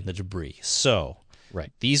stuck in the debris. So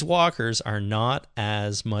these walkers are not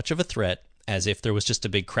as much of a threat as if there was just a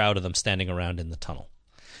big crowd of them standing around in the tunnel.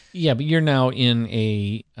 Yeah, but you're now in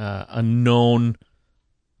a known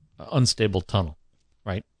unstable tunnel,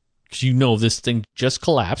 right? Because you know this thing just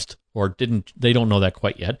collapsed, or didn't. They don't know that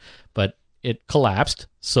quite yet, but it collapsed,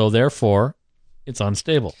 so therefore it's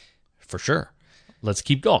unstable. For sure. Let's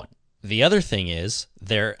keep going. The other thing is,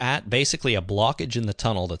 they're at basically a blockage in the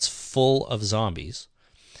tunnel that's full of zombies,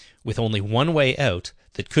 with only one way out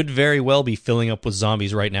that could very well be filling up with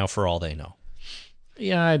zombies right now for all they know.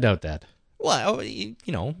 Yeah, I doubt that. Well, you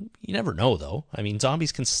never know, though. I mean,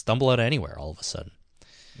 zombies can stumble out of anywhere all of a sudden.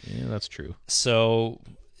 Yeah, that's true. So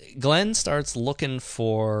Glenn starts looking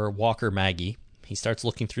for Walker Maggie. He starts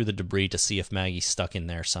looking through the debris to see if Maggie's stuck in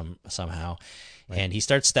there somehow. Right. And he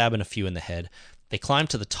starts stabbing a few in the head. They climb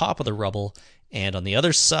to the top of the rubble, and on the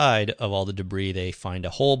other side of all the debris, they find a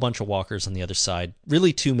whole bunch of walkers on the other side,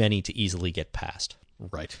 really too many to easily get past.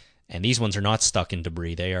 Right. And these ones are not stuck in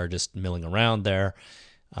debris. They are just milling around there,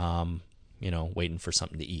 waiting for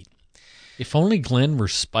something to eat. If only Glenn were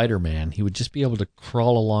Spider-Man, he would just be able to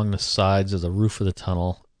crawl along the sides of the roof of the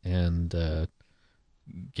tunnel and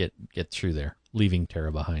get through there, leaving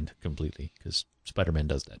Tara behind completely, because Spider-Man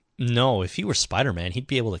does that. No, if he were Spider-Man, he'd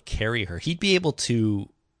be able to carry her. He'd be able to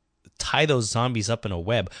tie those zombies up in a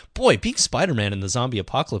web. Boy, being Spider-Man in the zombie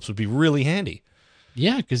apocalypse would be really handy.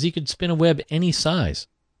 Yeah, because he could spin a web any size.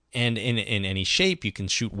 And in any shape, you can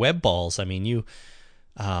shoot web balls. I mean, you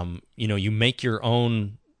make your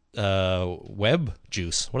own web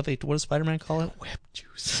juice. What does Spider-Man call it? Web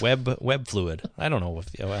juice. Web fluid. I don't know.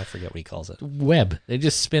 I forget what he calls it. Web. They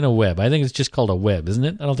just spin a web. I think it's just called a web, isn't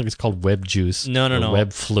it? I don't think it's called web juice. No.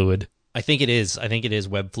 Web fluid. I think it is. I think it is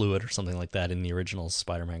web fluid or something like that in the original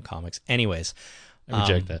Spider-Man comics. Anyways. I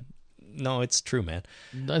reject that. No, it's true, man.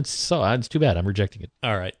 It's too bad. I'm rejecting it.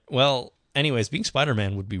 All right. Well, anyways, being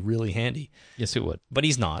Spider-Man would be really handy. Yes, it would. But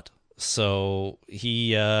he's not. So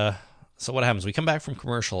So what happens? We come back from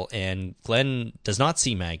commercial, and Glenn does not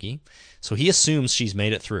see Maggie, so he assumes she's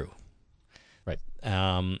made it through. Right.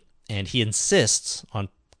 And he insists on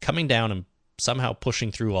coming down and somehow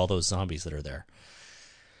pushing through all those zombies that are there.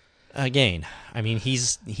 Again, I mean,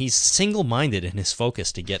 he's single-minded in his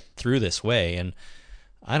focus to get through this way, and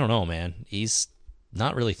I don't know, man. He's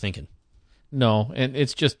not really thinking. No, and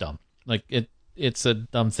it's just dumb. Like, it's a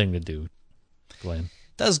dumb thing to do, Glenn.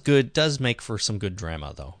 Does make for some good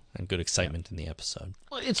drama, though, and good excitement in the episode.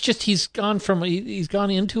 Well, it's just he's gone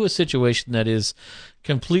into a situation that is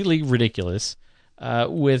completely ridiculous,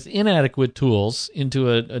 with inadequate tools, into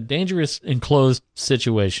a dangerous enclosed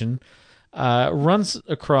situation, runs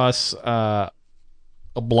across a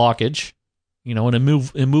blockage,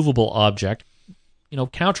 an immovable object,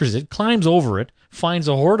 counters it, climbs over it, finds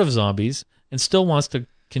a horde of zombies, and still wants to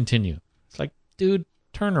continue. It's like, dude,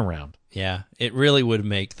 turn around. Yeah, it really would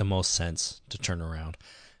make the most sense to turn around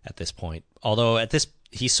at this point. Although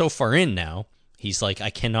he's so far in now, he's like, I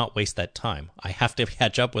cannot waste that time. I have to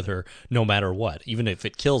catch up with her no matter what, even if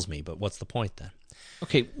it kills me. But what's the point then?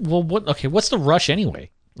 Okay, well, what's the rush anyway?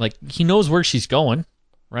 Like, he knows where she's going,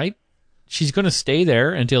 right? She's going to stay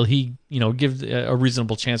there until he, gives a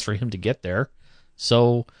reasonable chance for him to get there.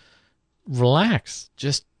 So relax.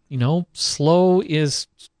 Just, slow is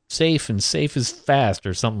safe and safe is fast,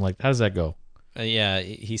 or something like that. How does that go? Yeah,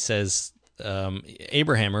 he says,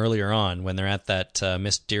 Abraham earlier on, when they're at that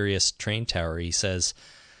mysterious train tower, he says,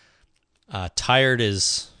 tired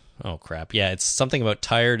is, oh crap, yeah, it's something about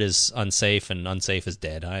tired is unsafe and unsafe is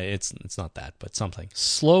dead. It's not that, but something.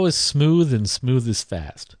 Slow is smooth and smooth is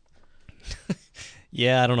fast.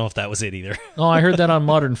 Yeah, I don't know if that was it either. Oh, I heard that on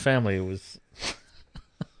Modern Family. It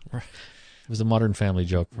was a Modern Family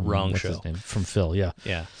joke from Wrong show. His name? From Phil, yeah.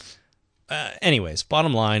 Yeah. Anyways,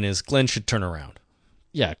 bottom line is Glenn should turn around.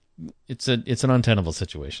 Yeah, it's an untenable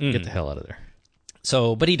situation. Get the hell out of there.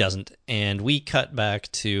 So, but he doesn't, and we cut back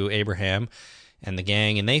to Abraham and the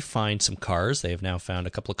gang, and they find some cars. They have now found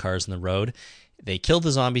a couple of cars in the road. They kill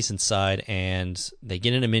the zombies inside, and they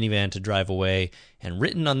get in a minivan to drive away, and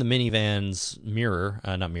written on the minivan's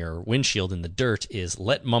windshield in the dirt is,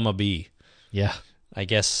 "Let Mama be." Yeah. I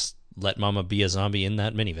guess let Mama be a zombie in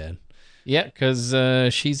that minivan. Yeah,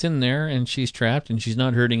 because she's in there and she's trapped and she's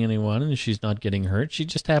not hurting anyone and she's not getting hurt. She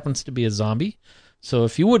just happens to be a zombie. So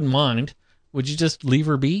if you wouldn't mind, would you just leave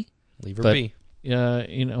her be? Leave her be.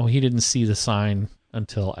 He didn't see the sign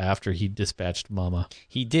until after he dispatched Mama.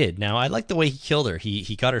 He did. Now, I like the way he killed her.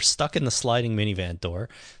 He got her stuck in the sliding minivan door,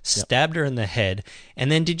 stabbed her in the head,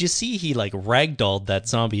 and then did you see he ragdolled that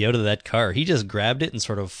zombie out of that car? He just grabbed it and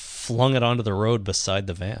sort of flung it onto the road beside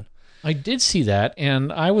the van. I did see that,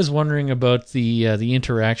 and I was wondering about the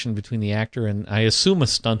interaction between the actor and, I assume, a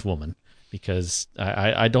stunt woman, because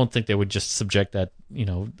I don't think they would just subject that,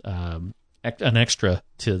 an extra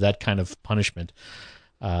to that kind of punishment.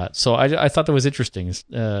 So I thought that was interesting. Just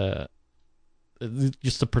the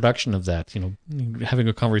production of that, having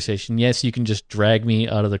a conversation. Yes, you can just drag me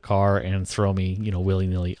out of the car and throw me,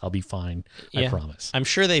 willy-nilly. I'll be fine. Yeah. I promise. I'm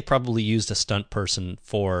sure they probably used a stunt person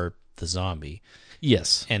for the zombie.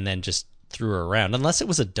 Yes. And then just threw her around, unless it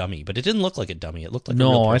was a dummy. But it didn't look like a dummy. It looked like a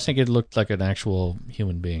real person. I think it looked like an actual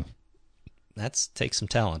human being. That takes some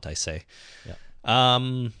talent, I say.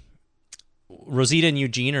 Yeah. Rosita and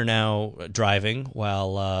Eugene are now driving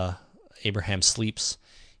while Abraham sleeps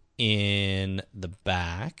in the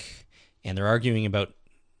back, and they're arguing about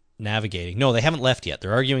navigating. No, they haven't left yet.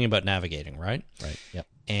 They're arguing about navigating, right? Right, yep.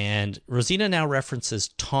 And Rosita now references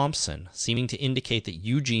Thompson, seeming to indicate that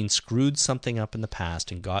Eugene screwed something up in the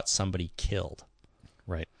past and got somebody killed.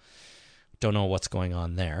 Right. Don't know what's going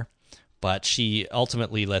on there, but she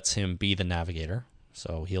ultimately lets him be the navigator,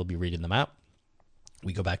 so he'll be reading the map.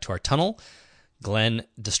 We go back to our tunnel. Glenn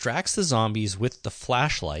distracts the zombies with the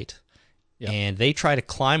flashlight, and they try to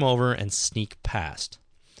climb over and sneak past.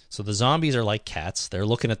 So the zombies are like cats. They're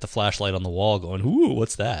looking at the flashlight on the wall going, ooh,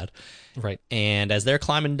 what's that? Right. And as they're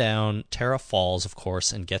climbing down, Tara falls, of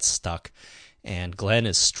course, and gets stuck, and Glenn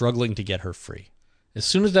is struggling to get her free. As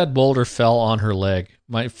soon as that boulder fell on her leg,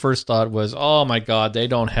 my first thought was, oh my God, they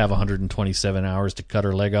don't have 127 hours to cut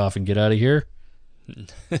her leg off and get out of here.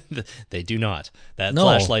 They do not. That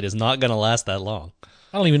flashlight is not going to last that long.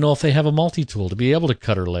 I don't even know if they have a multi-tool to be able to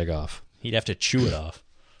cut her leg off. He'd have to chew it off.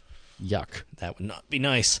 Yuck. That would not be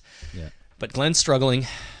nice. Yeah. But Glenn's struggling.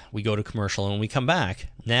 We go to commercial, and when we come back,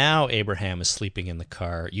 now Abraham is sleeping in the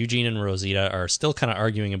car. Eugene and Rosita are still kind of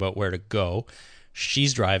arguing about where to go.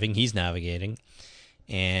 She's driving. He's navigating.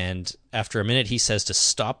 And after a minute, he says to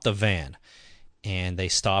stop the van. And they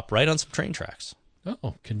stop right on some train tracks.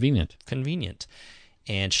 Oh, convenient. Convenient.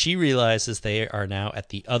 And she realizes they are now at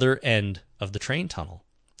the other end of the train tunnel.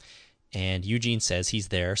 And Eugene says he's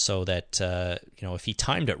there so that if he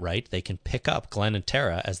timed it right, they can pick up Glenn and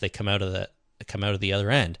Tara as they come out of the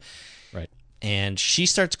other end. Right. And she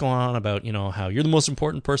starts going on about how you're the most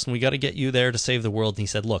important person. We got to get you there to save the world. And he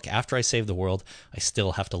said, "Look, after I save the world, I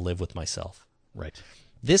still have to live with myself." Right.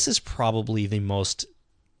 This is probably the most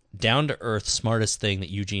down to earth, smartest thing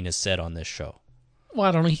that Eugene has said on this show. Well,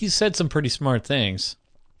 I don't know. He said some pretty smart things.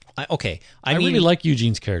 I mean, really like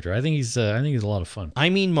Eugene's character. I think he's a lot of fun. I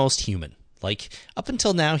mean, most human. Like, up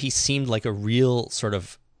until now, he seemed like a real sort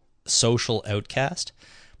of social outcast,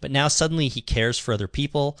 but now suddenly he cares for other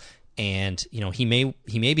people, and he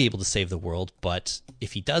may be able to save the world, but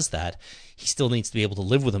if he does that, he still needs to be able to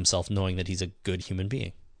live with himself, knowing that he's a good human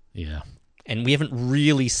being. Yeah. And we haven't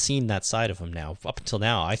really seen that side of him now. Up until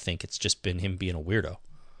now, I think it's just been him being a weirdo.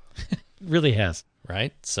 Really has.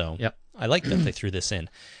 Right? So yep. I like that they threw this in.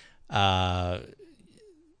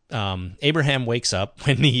 Abraham wakes up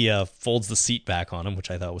when he folds the seat back on him,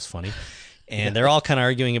 which I thought was funny. And they're all kind of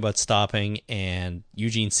arguing about stopping, and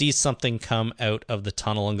Eugene sees something come out of the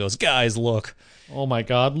tunnel and goes, "Guys, look." Oh my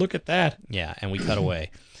God, look at that. Yeah, and we cut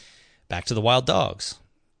away. Back to the wild dogs.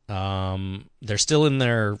 They're still in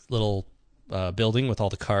their little building with all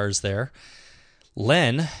the cars there.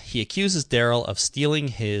 Len, he accuses Daryl of stealing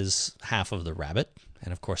his half of the rabbit,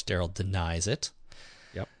 and of course Daryl denies it.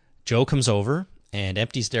 Yep. Joe comes over and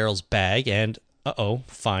empties Daryl's bag and,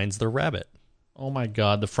 finds the rabbit. Oh my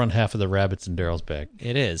God, the front half of the rabbit's in Daryl's bag.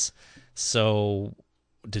 It is. So,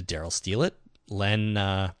 did Daryl steal it?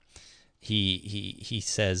 Len, he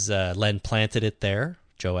says Len planted it there.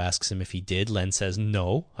 Joe asks him if he did. Len says,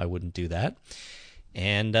 "No, I wouldn't do that."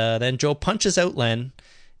 And then Joe punches out Len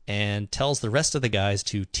and tells the rest of the guys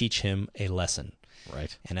to teach him a lesson.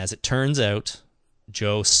 Right. And as it turns out,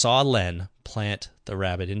 Joe saw Len plant the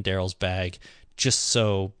rabbit in Daryl's bag just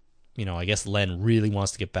so, I guess Len really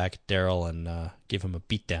wants to get back at Daryl and give him a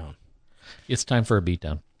beatdown. It's time for a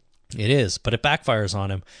beatdown. It is, but it backfires on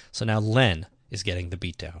him. So now Len is getting the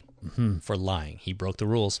beatdown for lying. He broke the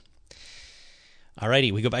rules.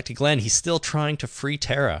 Alrighty, we go back to Glenn. He's still trying to free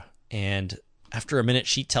Tara, and after a minute,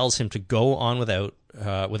 she tells him to go on without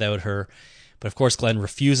without her. But of course, Glenn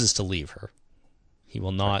refuses to leave her. He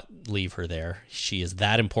will not leave her there. She is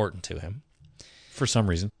that important to him. For some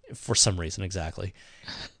reason. For some reason, exactly.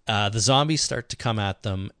 The zombies start to come at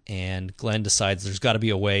them, and Glenn decides there's got to be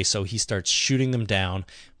a way, so he starts shooting them down,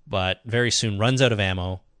 but very soon runs out of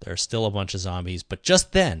ammo. There are still a bunch of zombies, but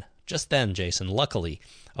just then, Jason, luckily,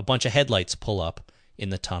 a bunch of headlights pull up in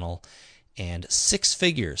the tunnel, and 6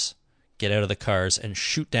 figures get out of the cars and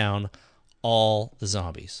shoot down all the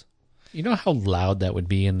zombies. You know how loud that would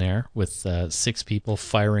be in there with 6 people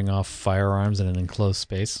firing off firearms in an enclosed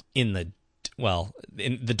space?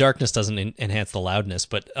 The darkness doesn't enhance the loudness,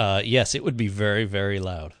 but yes, it would be very, very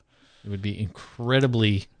loud. It would be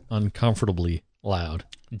incredibly uncomfortably loud.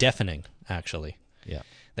 Deafening, actually. Yeah.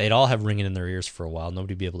 They'd all have ringing in their ears for a while.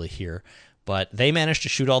 Nobody would be able to hear. But they managed to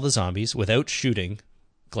shoot all the zombies without shooting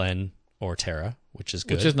Glenn or Tara, which is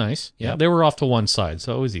good. Which is nice. Yeah, Yep. They were off to one side,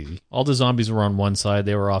 so it was easy. All the zombies were on one side.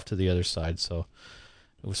 They were off to the other side, so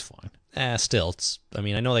it was fine. Still, I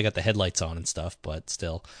know they got the headlights on and stuff, but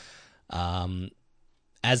still. After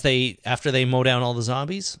they mow down all the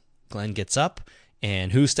zombies, Glenn gets up,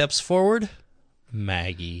 and who steps forward?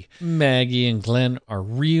 Maggie. Maggie and Glenn are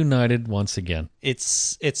reunited once again.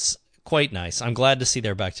 It's quite nice. I'm glad to see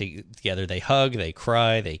they're back together. They hug, they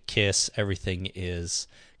cry, they kiss. Everything is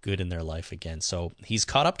good in their life again. So he's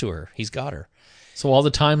caught up to her. He's got her. So all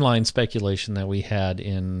the timeline speculation that we had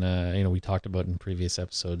in, we talked about in previous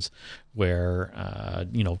episodes where,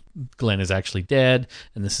 Glenn is actually dead,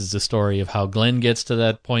 and this is the story of how Glenn gets to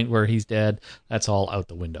that point where he's dead. That's all out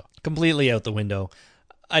the window. Completely out the window.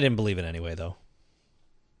 I didn't believe it anyway, though.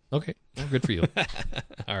 Okay, well, good for you.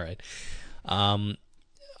 All right.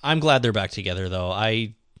 I'm glad they're back together, though.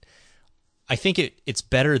 I think it's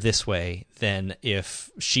better this way than if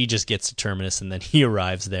she just gets to Terminus and then he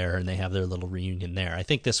arrives there and they have their little reunion there. I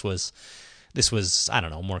think this was I don't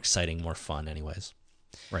know, more exciting, more fun anyways.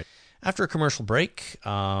 Right. After a commercial break,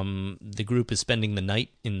 the group is spending the night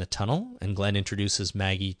in the tunnel, and Glenn introduces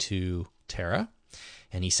Maggie to Tara,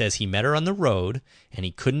 and he says he met her on the road and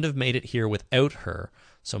he couldn't have made it here without her,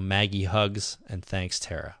 so Maggie hugs and thanks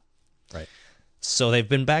Tara. Right. So they've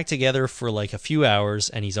been back together for like a few hours,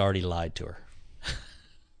 and he's already lied to her.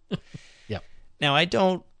 Yep. Now, I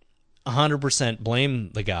don't 100% blame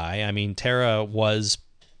the guy. I mean, Tara was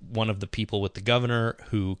one of the people with the governor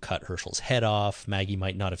who cut Herschel's head off. Maggie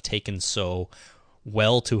might not have taken so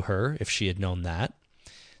well to her if she had known that.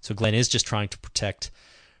 So Glenn is just trying to protect,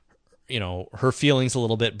 her feelings a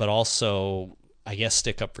little bit, but also, I guess,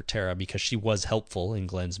 stick up for Tara because she was helpful in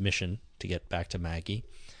Glenn's mission to get back to Maggie.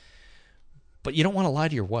 But you don't want to lie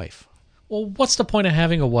to your wife. Well, what's the point of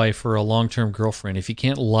having a wife or a long-term girlfriend if you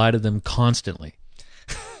can't lie to them constantly?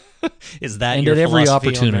 Is that and your at every philosophy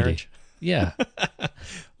on opportunity? marriage? Yeah.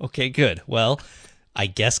 Okay, good. Well, I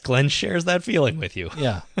guess Glenn shares that feeling with you.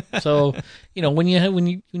 Yeah. So, when you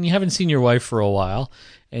haven't seen your wife for a while,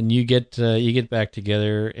 and you get back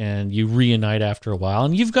together and you reunite after a while,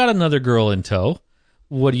 and you've got another girl in tow,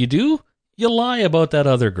 what do? You lie about that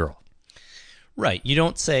other girl. Right. You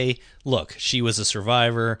don't say, look, she was a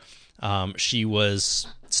survivor. She was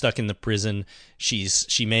stuck in the prison. She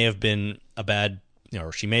may have been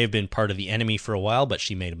she may have been part of the enemy for a while, but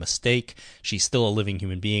she made a mistake. She's still a living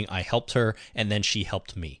human being. I helped her, and then she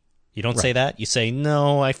helped me. You don't say that. You say,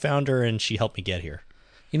 no, I found her, and she helped me get here.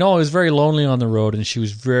 I was very lonely on the road, and she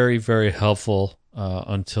was very, very helpful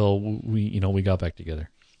until we got back together.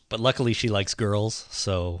 But luckily, she likes girls,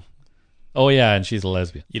 so... Oh, yeah, and she's a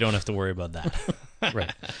lesbian. You don't have to worry about that.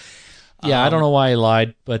 Right. Yeah, I don't know why I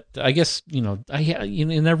lied, but I guess, and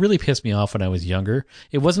that really pissed me off when I was younger.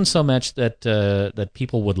 It wasn't so much that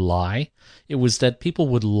people would lie. It was that people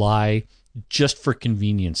would lie just for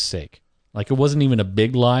convenience sake. Like, it wasn't even a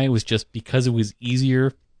big lie. It was just because it was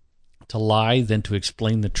easier to lie than to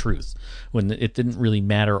explain the truth, when it didn't really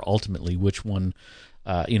matter ultimately which one.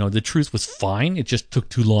 The truth was fine. It just took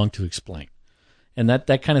too long to explain. And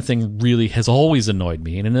that kind of thing really has always annoyed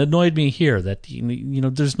me. And it annoyed me here that,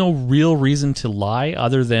 there's no real reason to lie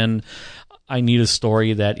other than I need a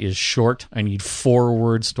story that is short. I need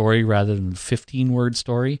 4-word story rather than 15-word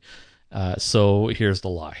story. So here's the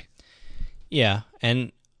lie. Yeah.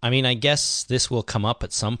 And I guess this will come up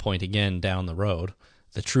at some point again down the road.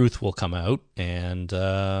 The truth will come out, and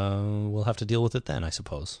we'll have to deal with it then, I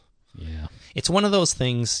suppose. Yeah. It's one of those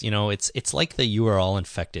things, it's like the You Are All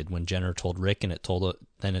Infected when Jenner told Rick, and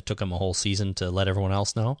then it took him a whole season to let everyone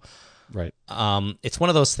else know. Right. It's one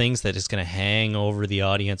of those things that is going to hang over the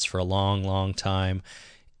audience for a long, long time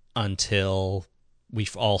until we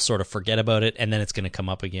all sort of forget about it, and then it's going to come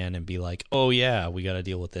up again and be like, oh yeah, we got to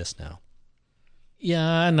deal with this now. Yeah,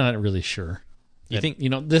 I'm not really sure. You think?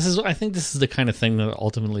 I think this is the kind of thing that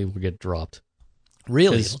ultimately will get dropped.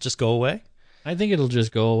 Really? It'll just go away? I think it'll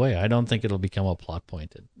just go away. I don't think it'll become a plot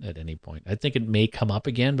point at any point. I think it may come up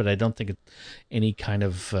again, but I don't think any kind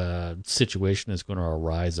of situation is going to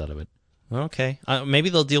arise out of it. Okay. Maybe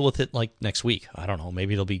they'll deal with it like next week. I don't know.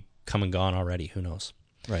 Maybe it'll be come and gone already. Who knows?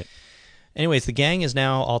 Right. Anyways, the gang is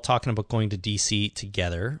now all talking about going to D.C.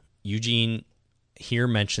 together. Eugene here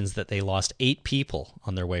mentions that they lost 8 people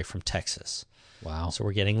on their way from Texas. Wow. So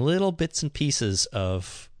we're getting little bits and pieces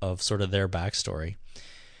of sort of their backstory.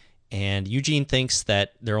 And Eugene thinks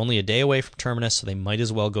that they're only a day away from Terminus, so they might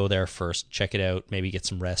as well go there first, check it out, maybe get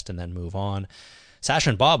some rest, and then move on. Sasha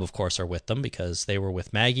and Bob, of course, are with them because they were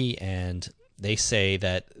with Maggie, and they say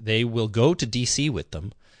that they will go to D.C. with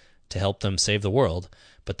them to help them save the world,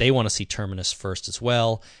 but they want to see Terminus first as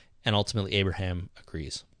well, and ultimately Abraham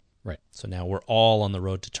agrees. Right. So now we're all on the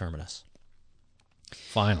road to Terminus.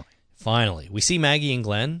 Finally. We see Maggie and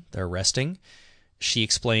Glenn. They're resting. She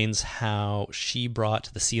explains how she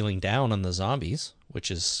brought the ceiling down on the zombies,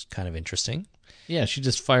 which is kind of interesting. Yeah, she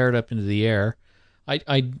just fired up into the air.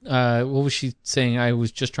 What was she saying? I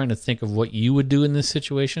was just trying to think of what you would do in this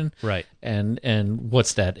situation. Right. And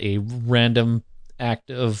what's that? A random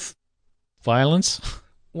act of violence?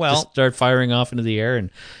 Well, just start firing off into the air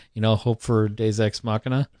and, hope for Deus Ex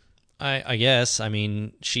Machina? I guess. I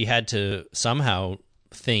mean, she had to somehow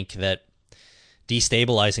think that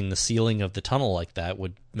destabilizing the ceiling of the tunnel like that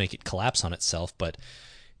would make it collapse on itself, but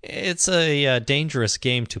it's a dangerous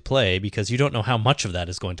game to play because you don't know how much of that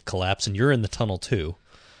is going to collapse, and you're in the tunnel too.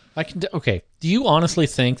 Okay. Do you honestly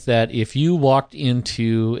think that if you walked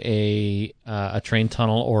into a train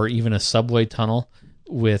tunnel or even a subway tunnel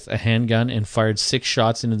with a handgun and fired 6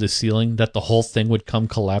 shots into the ceiling, that the whole thing would come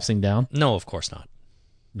collapsing down? No, of course not.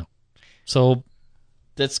 No. So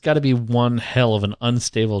that's got to be one hell of an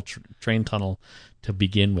unstable train tunnel to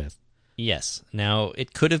begin with. Yes. Now,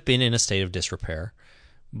 it could have been in a state of disrepair,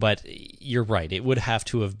 but you're right. It would have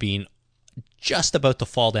to have been just about to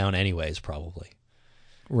fall down anyways, probably.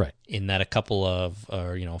 Right. In that a couple of,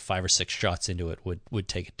 5 or 6 shots into it would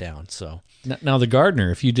take it down. So now the Gardner,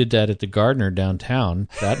 if you did that at the Gardner downtown,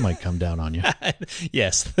 that might come down on you.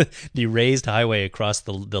 Yes. The raised highway across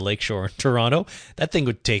the lakeshore in Toronto, that thing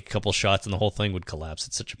would take a couple shots and the whole thing would collapse.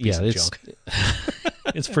 It's such a piece of junk.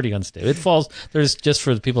 It's pretty unstable. It falls. There's, just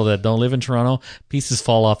for the people that don't live in Toronto, pieces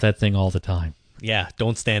fall off that thing all the time. Yeah,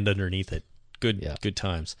 don't stand underneath it. Good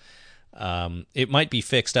times. It might be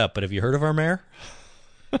fixed up, but have you heard of our mayor?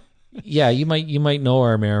 Yeah, you might know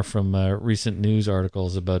our mayor from recent news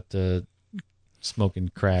articles about smoking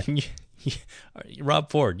crack. Rob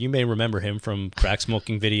Ford, you may remember him from crack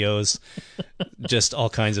smoking videos, just all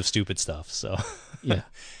kinds of stupid stuff. So, yeah.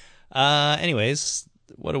 Anyways,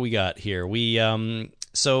 what do we got here?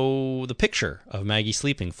 So the picture of Maggie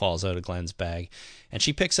sleeping falls out of Glenn's bag, and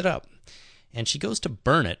she picks it up, and she goes to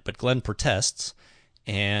burn it, but Glenn protests.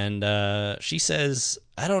 And she says,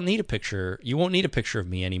 I don't need a picture. You won't need a picture of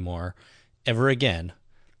me anymore, ever again.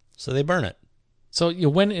 So they burn it. So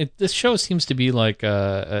this show seems to be like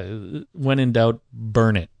when in doubt,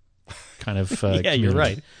 burn it kind of. Yeah, community. You're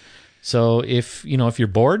right. So if you're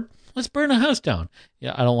bored, let's burn a house down.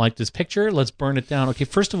 Yeah, I don't like this picture. Let's burn it down. Okay,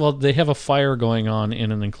 first of all, they have a fire going on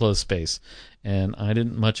in an enclosed space, and I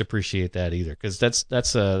didn't much appreciate that either because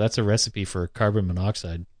that's a recipe for carbon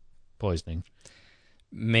monoxide poisoning.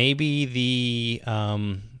 Maybe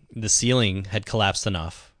the ceiling had collapsed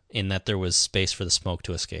enough in that there was space for the smoke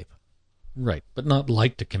to escape. Right, but not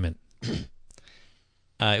light to come in.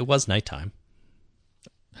 It was nighttime.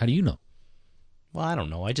 How do you know? Well, I don't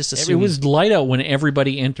know. I just assumed... It was light out when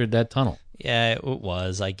everybody entered that tunnel. Yeah, it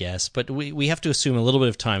was, I guess. But we have to assume a little bit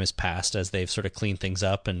of time has passed as they've sort of cleaned things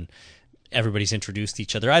up and everybody's introduced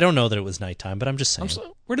each other. I don't know that it was nighttime, but I'm just saying.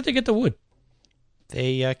 Where did they get the wood?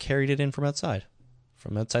 They carried it in from outside.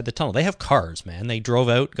 From outside the tunnel. They have cars, man. They drove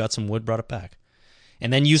out, got some wood, brought it back.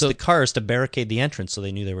 And then used the cars to barricade the entrance so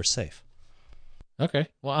they knew they were safe. Okay.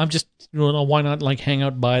 Well, I'm just, why not hang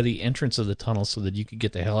out by the entrance of the tunnel so that you could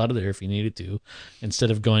get the hell out of there if you needed to, instead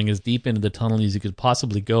of going as deep into the tunnel as you could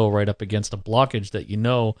possibly go right up against a blockage that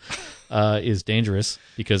is dangerous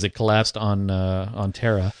because it collapsed on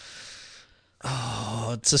Terra.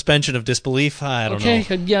 Oh, suspension of disbelief. I don't know.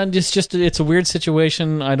 Okay, yeah, it's a weird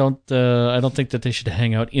situation. I don't think that they should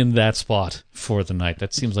hang out in that spot for the night.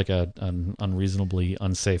 That seems like an unreasonably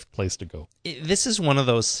unsafe place to go. This is one of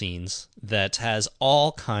those scenes that has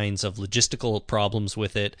all kinds of logistical problems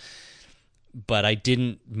with it, but I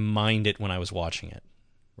didn't mind it when I was watching it.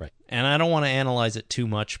 Right. And I don't want to analyze it too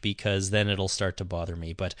much because then it'll start to bother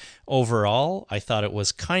me. But overall, I thought it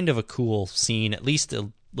was kind of a cool scene, at least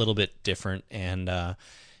little bit different, and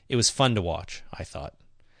it was fun to watch, I thought.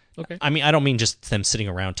 Okay. I mean, I don't mean just them sitting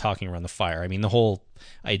around talking around the fire. I mean, the whole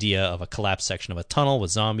idea of a collapsed section of a tunnel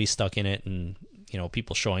with zombies stuck in it and,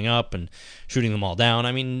 people showing up and shooting them all down.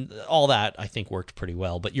 I mean, all that, I think, worked pretty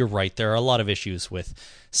well. But you're right. There are a lot of issues with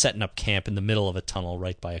setting up camp in the middle of a tunnel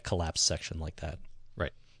right by a collapsed section like that.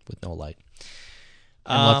 Right. With no light.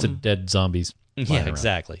 And lots of dead zombies. Yeah,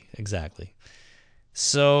 exactly.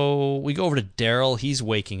 So we go over to Daryl. He's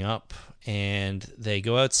waking up, and they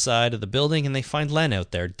go outside of the building, and they find Len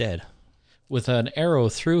out there dead. With an arrow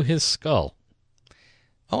through his skull.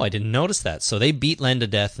 Oh, I didn't notice that. So they beat Len to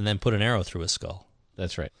death and then put an arrow through his skull.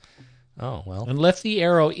 That's right. Oh, well. And left the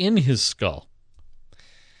arrow in his skull.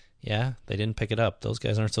 Yeah, they didn't pick it up. Those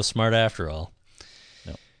guys aren't so smart after all.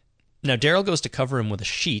 No. Now, Daryl goes to cover him with a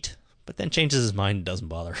sheet, but then changes his mind and doesn't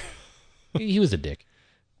bother. He was a dick.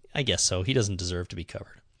 I guess so. He doesn't deserve to be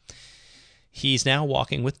covered. He's now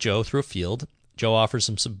walking with Joe through a field. Joe offers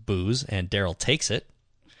him some booze, and Daryl takes it.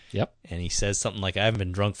 Yep. And he says something like, I haven't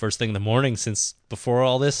been drunk first thing in the morning since before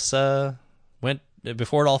all this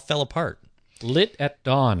before it all fell apart. Lit at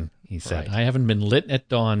dawn, he said. Right. I haven't been lit at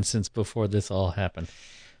dawn since before this all happened.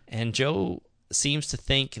 And Joe seems to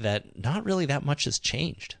think that not really that much has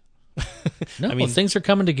changed. No, I mean, things are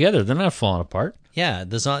coming together. They're not falling apart. Yeah,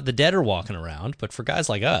 the dead are walking around, but for guys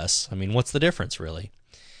like us, I mean, what's the difference, really?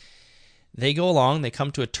 They go along, they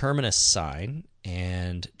come to a Terminus sign,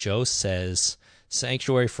 and Joe says,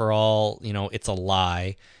 Sanctuary for all, it's a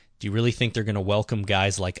lie. Do you really think they're going to welcome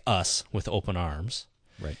guys like us with open arms?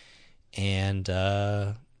 Right. And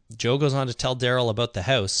Joe goes on to tell Daryl about the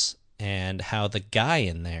house and how the guy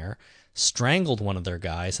in there strangled one of their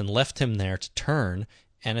guys and left him there to turn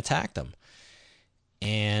and attack them.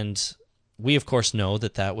 And we, of course, know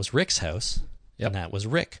that was Rick's house, and that was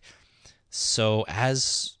Rick. So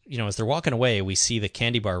as they're walking away, we see the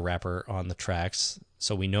candy bar wrapper on the tracks,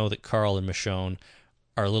 so we know that Carl and Michonne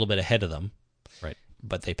are a little bit ahead of them. Right.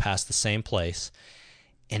 But they pass the same place.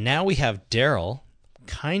 And now we have Daryl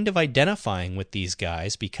kind of identifying with these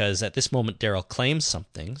guys because at this moment Daryl claims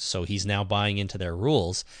something, so he's now buying into their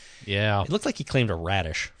rules. Yeah. It looked like he claimed a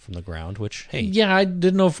radish from the ground, which, hey. Yeah, I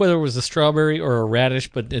didn't know whether it was a strawberry or a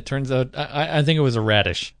radish, but it turns out I think it was a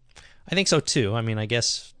radish. I think so, too. I mean, I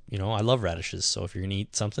guess, I love radishes, so if you're going to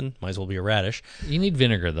eat something, might as well be a radish. You need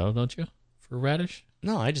vinegar, though, don't you, for radish?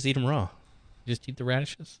 No, I just eat them raw. You just eat the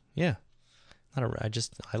radishes? Yeah.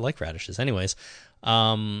 I like radishes. Anyways,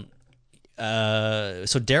 so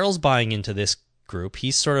Daryl's buying into this group.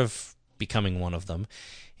 He's sort of becoming one of them.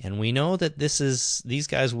 And we know that these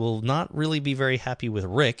guys will not really be very happy with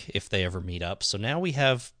Rick if they ever meet up. So now we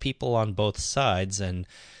have people on both sides, and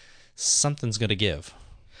something's going to give.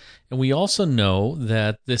 And we also know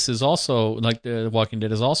that this is also, like The Walking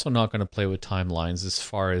Dead, is also not going to play with timelines as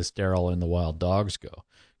far as Daryl and the wild dogs go.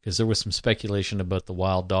 Because there was some speculation about the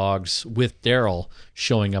wild dogs with Daryl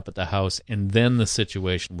showing up at the house and then the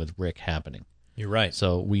situation with Rick happening. You're right.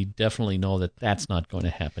 So we definitely know that that's not going to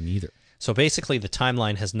happen either. So basically the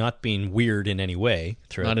timeline has not been weird in any way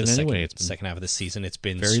throughout the second half of the season. It's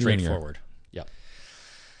been very straightforward. Yeah.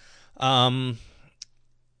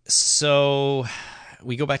 So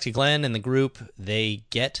we go back to Glenn and the group. They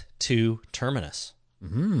get to Terminus.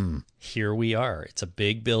 Mm-hmm. Here we are. It's a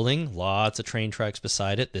big building, lots of train tracks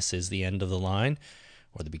beside it. This is the end of the line,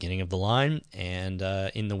 or the beginning of the line. And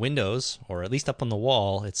in the windows, or at least up on the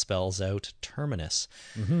wall, it spells out Terminus.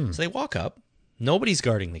 Mm-hmm. So they walk up. Nobody's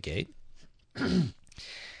guarding the gate.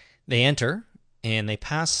 They enter, and they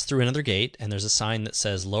pass through another gate, and there's a sign that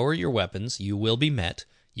says, "Lower your weapons. You will be met.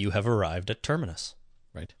 You have arrived at Terminus."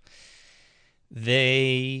 Right.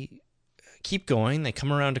 They keep going. They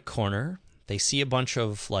come around a corner. They see a bunch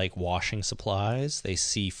of washing supplies. They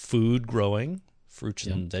see food growing, fruits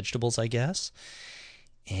and vegetables, I guess.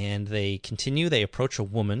 And they continue. They approach a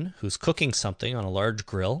woman who's cooking something on a large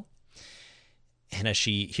grill. And as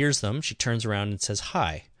she hears them, she turns around and says,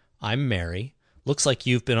 "Hi, I'm Mary. Looks like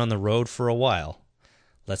you've been on the road for a while.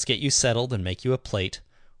 Let's get you settled and make you a plate.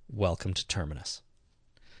 Welcome to Terminus."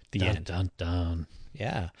 The end. Dun, dun.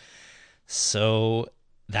 Yeah. So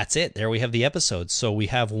that's it. There we have the episode. So we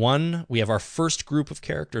have our first group of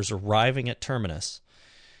characters arriving at Terminus,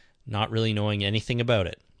 not really knowing anything about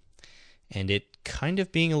it, and it kind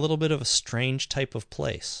of being a little bit of a strange type of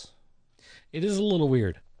place. It is a little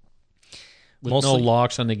weird. With Mostly, no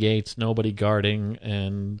locks on the gates, nobody guarding,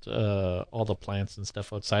 and all the plants and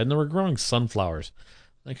stuff outside. And they were growing sunflowers.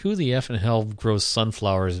 Who the F in hell grows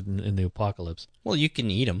sunflowers in the apocalypse? Well, you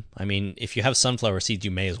can eat them. I mean, if you have sunflower seeds,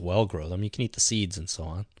 you may as well grow them. You can eat the seeds and so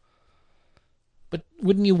on. But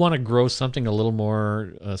wouldn't you want to grow something a little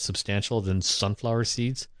more substantial than sunflower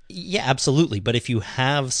seeds? Yeah, absolutely. But if you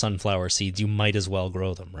have sunflower seeds, you might as well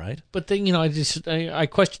grow them, right? But then, I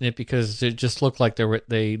question it because it just looked like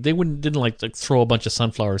they didn't like to throw a bunch of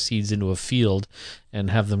sunflower seeds into a field and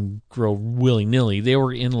have them grow willy-nilly. They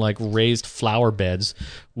were in like raised flower beds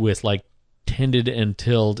with like tended and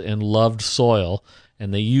tilled and loved soil,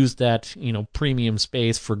 and they used that, premium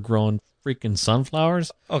space for growing freaking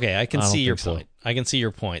sunflowers. Okay, I can see your point. So. I can see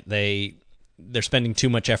your point. They're spending too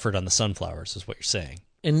much effort on the sunflowers, is what you're saying.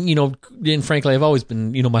 And, and frankly, I've always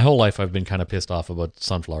been, my whole life I've been kind of pissed off about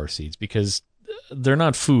sunflower seeds because they're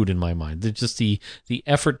not food in my mind. They're just the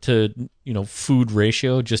effort to, food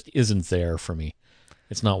ratio just isn't there for me.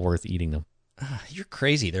 It's not worth eating them. You're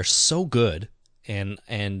crazy. They're so good. And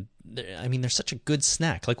they're such a good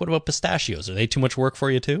snack. Like, what about pistachios? Are they too much work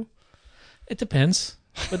for you too? It depends.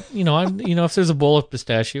 But, if there's a bowl of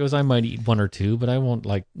pistachios, I might eat one or two, but I won't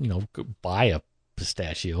go buy a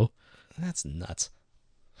pistachio. That's nuts.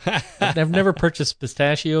 I've never purchased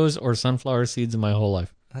pistachios or sunflower seeds in my whole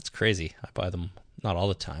life. That's crazy. I buy them not all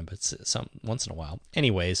the time, but once in a while.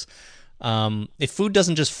 Anyways, if food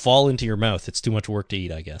doesn't just fall into your mouth, it's too much work to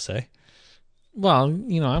eat, I guess, eh? Well,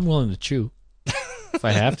 I'm willing to chew if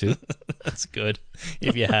I have to. That's good.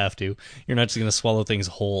 If you have to. You're not just going to swallow things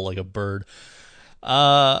whole like a bird.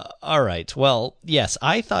 All right. Well, yes,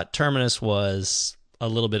 I thought Terminus was a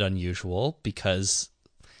little bit unusual because,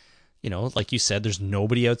 like you said, there's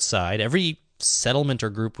nobody outside. Every settlement or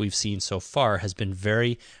group we've seen so far has been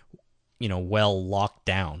very, well locked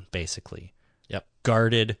down, basically. Yep.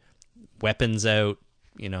 Guarded, weapons out,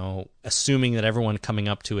 assuming that everyone coming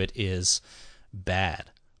up to it is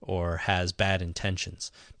bad or has bad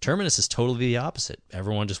intentions. Terminus is totally the opposite.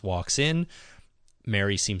 Everyone just walks in.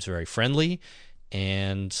 Mary seems very friendly.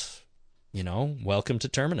 And, welcome to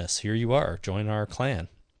Terminus. Here you are. Join our clan.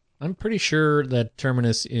 I'm pretty sure that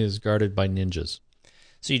Terminus is guarded by ninjas.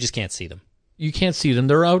 So you just can't see them. You can't see them.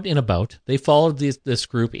 They're out and about. They followed this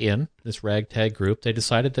group in, this ragtag group. They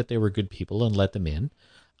decided that they were good people and let them in.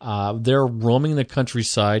 They're roaming the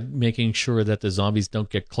countryside, making sure that the zombies don't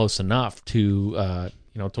get close enough to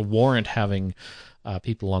warrant having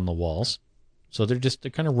people on the walls. So they're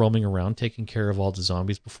kind of roaming around, taking care of all the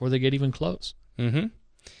zombies before they get even close. Mm-hmm.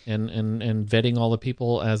 And vetting all the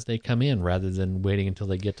people as they come in rather than waiting until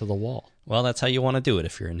they get to the wall. Well, that's how you want to do it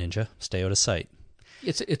if you're a ninja. Stay out of sight.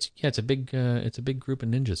 It's a big group of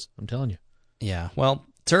ninjas, I'm telling you. Yeah. Well,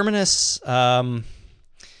 Terminus,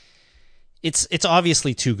 it's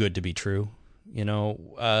obviously too good to be true. What's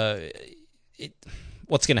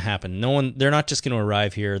going to happen? They're not just going to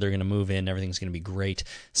arrive here. They're going to move in. Everything's going to be great.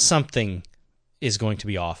 Something is going to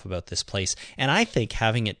be off about this place, and I think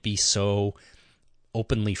having it be so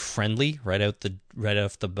openly friendly right out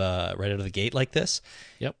of the gate like this,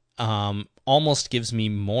 yep, almost gives me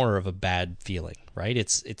more of a bad feeling. Right?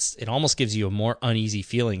 It almost gives you a more uneasy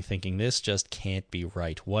feeling, thinking this just can't be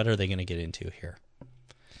right. What are they going to get into here?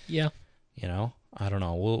 Yeah, I don't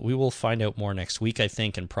know. We will find out more next week, I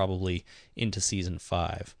think, and probably into season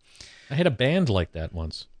 5. I had a band like that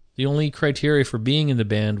once. The only criteria for being in the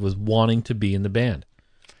band was wanting to be in the band.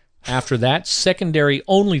 After that, secondary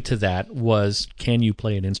only to that was, can you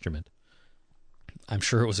play an instrument? I'm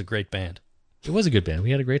sure it was a great band. It was a good band.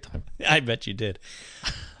 We had a great time. I bet you did.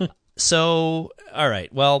 So, all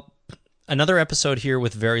right. Well, another episode here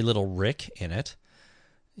with very little Rick in it.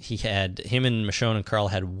 Him and Michonne and Carl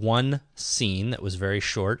had one scene that was very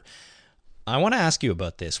short. I want to ask you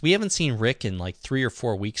about this. We haven't seen Rick in like 3 or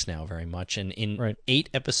 4 weeks now very much. And in 8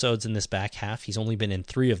 episodes in this back half, he's only been in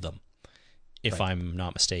 3 of them, if I'm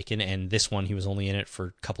not mistaken. And this one, he was only in it for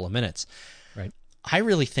a couple of minutes. Right. I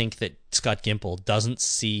really think that Scott Gimple doesn't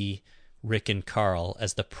see Rick and Carl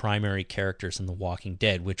as the primary characters in The Walking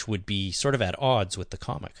Dead, which would be sort of at odds with the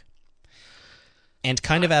comic. And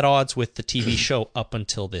kind of at odds with the TV show up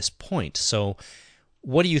until this point. So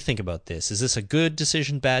what do you think about this? Is this a good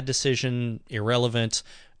decision, bad decision, irrelevant?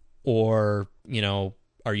 Or,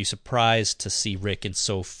 are you surprised to see Rick in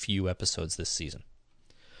so few episodes this season?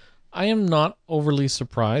 I am not overly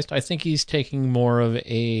surprised. I think he's taking more of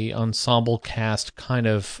a ensemble cast kind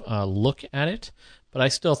of look at it. But I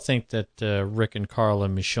still think that Rick and Carl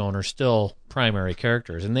and Michonne are still primary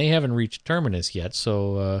characters, and they haven't reached Terminus yet,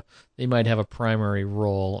 so they might have a primary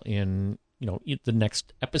role in the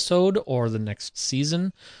next episode or the next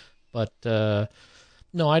season. But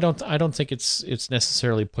no, I don't think it's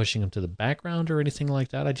necessarily pushing them to the background or anything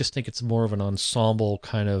like that. I just think it's more of an ensemble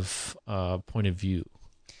kind of point of view,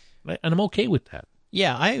 and I'm okay with that.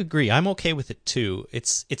 Yeah, I agree. I'm okay with it too.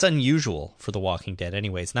 It's unusual for The Walking Dead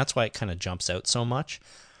anyways, and that's why it kind of jumps out so much.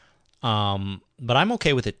 But I'm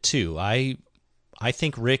okay with it too. I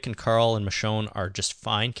think Rick and Carl and Michonne are just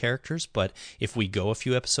fine characters, but if we go a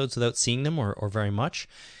few episodes without seeing them or very much,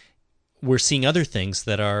 we're seeing other things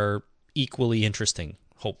that are equally interesting,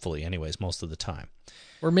 hopefully anyways, most of the time.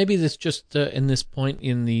 Or maybe this just, in this point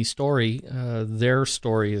in the story, their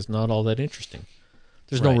story is not all that interesting.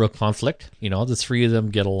 There's no real conflict. The three of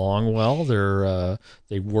them get along well.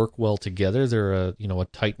 They work well together. They're a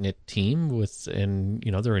tight-knit team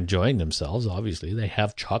they're enjoying themselves, obviously. They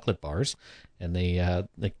have chocolate bars, and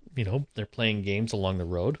they're playing games along the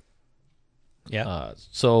road. Yeah.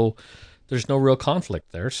 So there's no real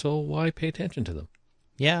conflict there, so why pay attention to them?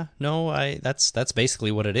 Yeah, no, that's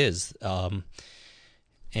basically what it is.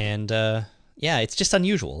 It's just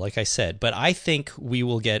unusual, like I said. But I think we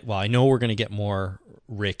will get, I know we're going to get more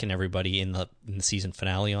Rick and everybody in the season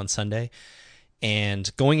finale on Sunday.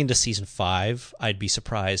 And going into season 5, I'd be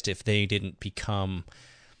surprised if they didn't become,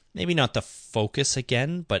 maybe not the focus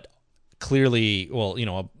again, but clearly,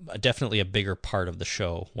 definitely a bigger part of the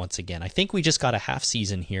show once again. I think we just got a half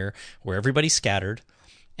season here where everybody's scattered,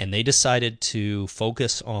 and they decided to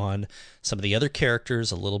focus on some of the other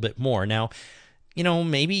characters a little bit more. Now,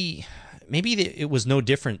 maybe it was no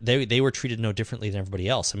different. They were treated no differently than everybody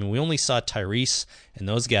else. I mean, we only saw Tyrese and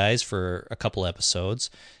those guys for a couple episodes.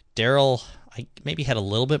 Daryl, I maybe had a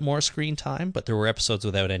little bit more screen time, but there were episodes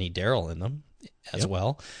without any Daryl in them as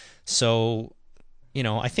well. So,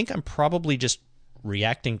 I think I'm probably just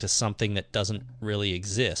reacting to something that doesn't really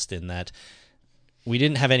exist, in that we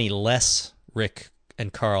didn't have any less Rick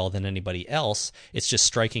and Carl than anybody else. It's just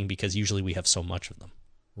striking because usually we have so much of them.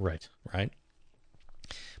 Right.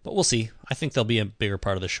 But we'll see. I think they'll be a bigger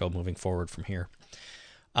part of the show moving forward from here.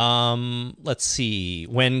 Let's see.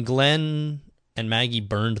 When Glenn and Maggie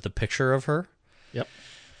burned the picture of her,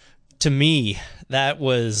 to me, that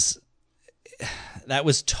was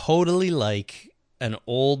totally like an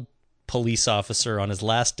old police officer on his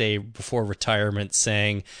last day before retirement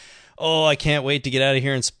saying, "Oh, I can't wait to get out of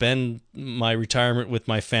here and spend my retirement with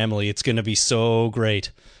my family. It's going to be so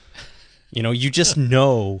great." You just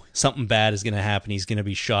know something bad is going to happen. He's going to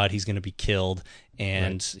be shot. He's going to be killed,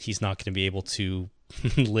 and he's not going to be able to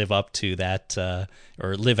live up to that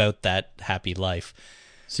or live out that happy life.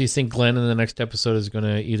 So you think Glenn in the next episode is going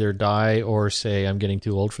to either die or say, "I'm getting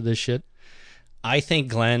too old for this shit"? I think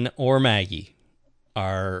Glenn or Maggie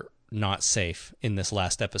are not safe in this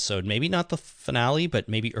last episode. Maybe not the finale, but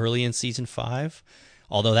maybe early in season 5.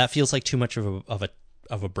 Although that feels like too much of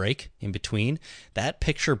a break in between. That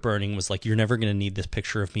picture burning was like, you're never going to need this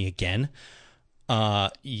picture of me again.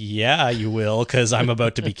 Yeah, you will, because I'm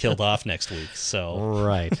about to be killed off next week. So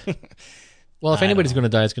right. Well, if anybody's going to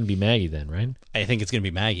die, it's going to be Maggie then, right? I think it's going to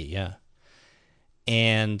be Maggie, yeah.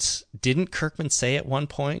 And didn't Kirkman say at one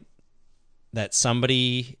point that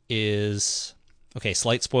somebody is... Okay,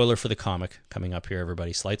 slight spoiler for the comic coming up here,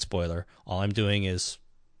 everybody. Slight spoiler. All I'm doing is,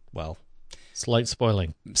 Slight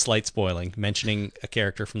spoiling, mentioning a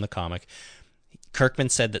character from the comic. Kirkman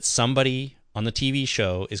said that somebody on the TV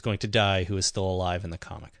show is going to die who is still alive in the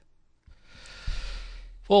comic.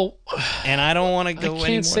 Well, and I don't want to go any more. I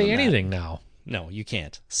can't say anything now. No, you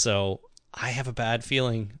can't. So I have a bad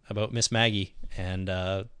feeling about Miss Maggie. And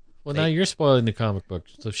now you're spoiling the comic book,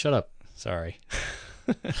 so shut up. Sorry.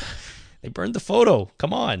 They burned the photo.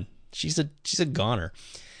 Come on. She's a goner.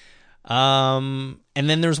 And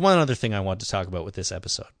then there's one other thing I want to talk about with this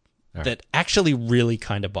episode that actually really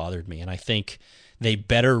kind of bothered me, and I think they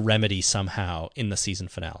better remedy somehow in the season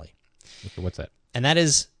finale. Okay, what's that? And that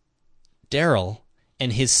is Daryl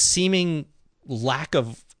and his seeming lack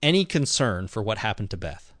of any concern for what happened to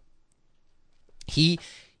Beth. He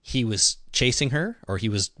was chasing her, or he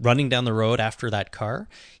was running down the road after that car.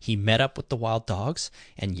 He met up with the wild dogs,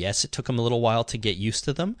 and yes, it took him a little while to get used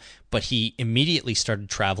to them, but he immediately started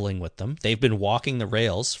traveling with them. They've been walking the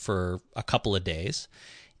rails for a couple of days,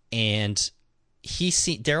 and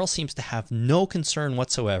Daryl seems to have no concern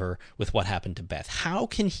whatsoever with what happened to Beth. How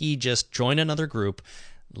can he just join another group,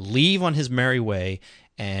 leave on his merry way,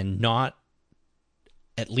 and not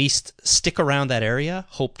at least stick around that area,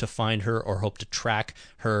 hope to find her or hope to track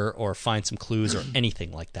her or find some clues or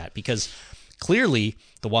anything like that? Because clearly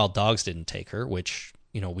the wild dogs didn't take her, which,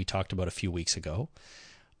 we talked about a few weeks ago.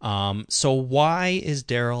 So why is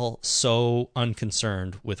Daryl so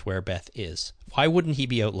unconcerned with where Beth is? Why wouldn't he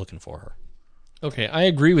be out looking for her? Okay, I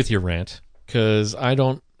agree with your rant, because I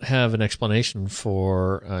don't have an explanation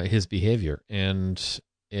for his behavior, and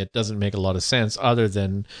it doesn't make a lot of sense other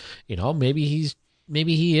than, maybe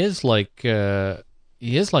he is like a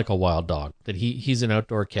wild dog, that he's an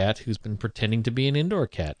outdoor cat who's been pretending to be an indoor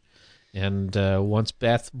cat. And once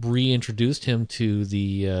Beth reintroduced him to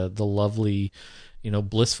the lovely,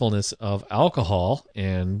 blissfulness of alcohol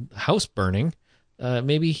and house burning,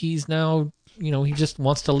 maybe he's now, he just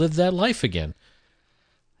wants to live that life again.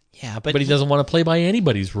 Yeah, but he doesn't want to play by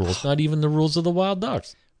anybody's rules, not even the rules of the Wild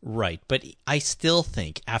Dogs. Right, but I still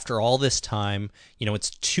think after all this time, it's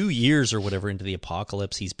 2 years or whatever into the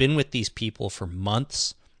apocalypse, he's been with these people for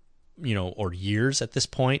months, or years at this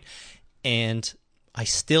point, and I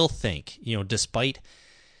still think, despite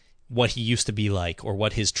what he used to be like or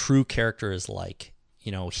what his true character is like,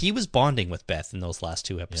 he was bonding with Beth in those last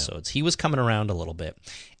 2 episodes. Yeah. He was coming around a little bit,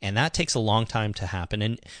 and that takes a long time to happen.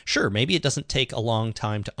 And sure, maybe it doesn't take a long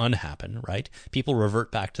time to unhappen, right? People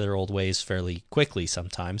revert back to their old ways fairly quickly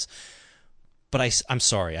sometimes. But I'm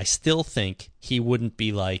sorry, I still think he wouldn't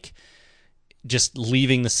be like just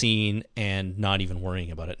leaving the scene and not even worrying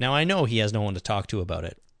about it. Now, I know he has no one to talk to about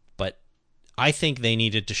it, but I think they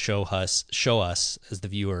needed to show us as the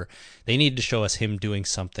viewer, they needed to show us him doing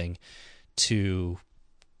something to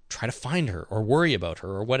try to find her or worry about her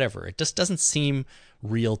or whatever. It just doesn't seem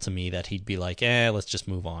real to me that he'd be like, let's just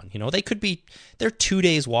move on. They're 2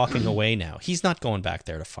 days walking away now. He's not going back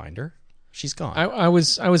there to find her. She's gone. I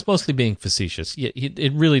was mostly being facetious.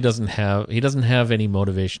 It really doesn't have any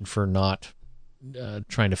motivation for not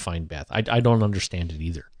trying to find Beth. I don't understand it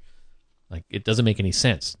either. Like, it doesn't make any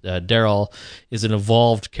sense. Daryl is an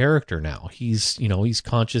evolved character now. He's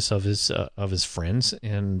conscious of his friends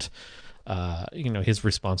and his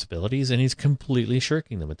responsibilities, and he's completely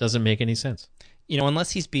shirking them. It doesn't make any sense.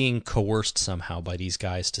 Unless he's being coerced somehow by these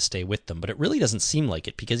guys to stay with them. But it really doesn't seem like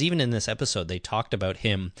it, because even in this episode, they talked about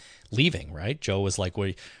him leaving, right? Joe was like,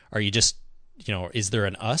 well, are you just, is there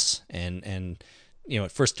an us? And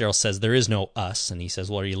at first Daryl says there is no us. And he says,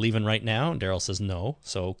 well, are you leaving right now? And Daryl says no.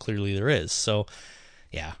 So clearly there is. So,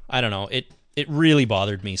 yeah, I don't know. It really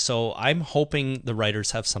bothered me. So I'm hoping the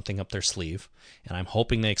writers have something up their sleeve, and I'm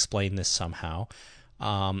hoping they explain this somehow.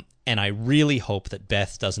 And I really hope that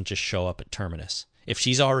Beth doesn't just show up at Terminus. If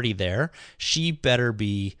she's already there, she better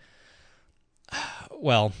be...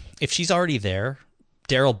 Well, if she's already there,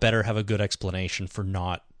 Daryl better have a good explanation for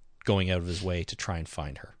not going out of his way to try and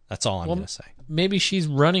find her. That's all I'm going to say. Maybe she's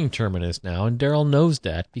running Terminus now, and Daryl knows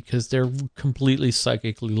that because they're completely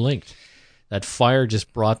psychically linked. That fire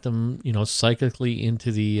just brought them, psychically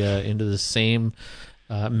into the same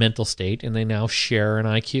mental state, and they now share an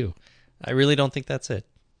IQ. I really don't think that's it.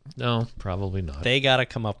 No, probably not. They got to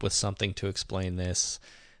come up with something to explain this,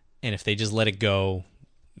 and if they just let it go,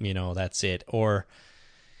 that's it. Or,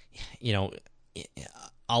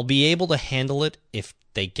 I'll be able to handle it if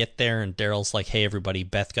they get there and Daryl's like, hey, everybody,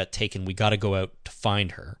 Beth got taken. We got to go out to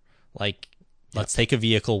find her. Like, let's take a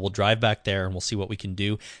vehicle. We'll drive back there and we'll see what we can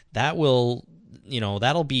do. That will,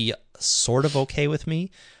 that'll be sort of okay with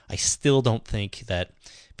me. I still don't think that,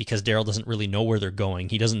 because Daryl doesn't really know where they're going.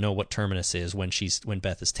 He doesn't know what Terminus is when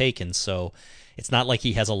Beth is taken. So it's not like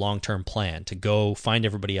he has a long-term plan to go find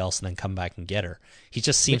everybody else and then come back and get her. He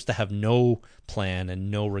just seems to have no plan and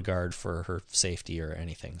no regard for her safety or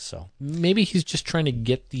anything. So maybe he's just trying to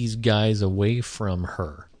get these guys away from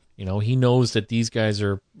her. He knows that these guys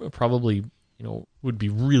are probably, would be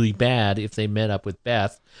really bad if they met up with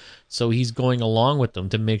Beth. So he's going along with them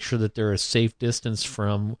to make sure that they're a safe distance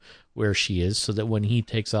from where she is, so that when he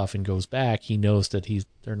takes off and goes back, he knows that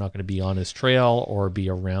they're not going to be on his trail or be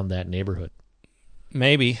around that neighborhood.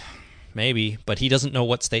 Maybe, but he doesn't know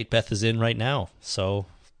what state Beth is in right now. So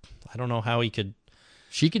I don't know how he could.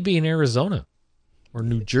 She could be in Arizona or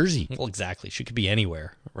New Jersey. Well, exactly. She could be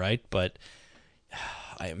anywhere, right? But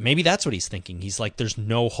maybe that's what he's thinking. He's like, there's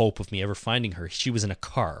no hope of me ever finding her. She was in a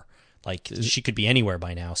car. Like, she could be anywhere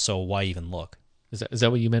by now, so why even look? Is that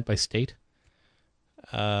what you meant by state?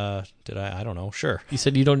 Did I? I don't know. Sure. You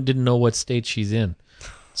said you didn't know what state she's in.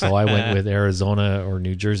 So I went with Arizona or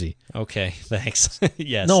New Jersey. Okay, thanks.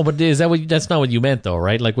 Yes. No, but that's not what you meant though,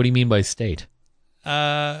 right? Like, what do you mean by state?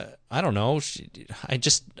 I don't know. I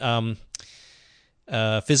just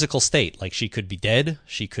physical state. Like, she could be dead.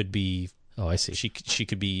 She could be. Oh, I see. She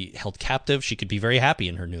could be held captive. She could be very happy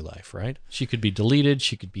in her new life, right? She could be deleted.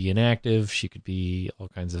 She could be inactive. She could be all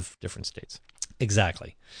kinds of different states.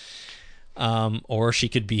 Exactly. Or she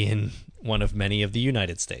could be in one of many of the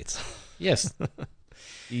United States. Yes.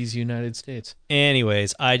 These United States.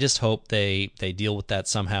 Anyways, I just hope they deal with that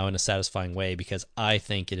somehow in a satisfying way, because I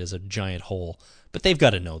think it is a giant hole. But they've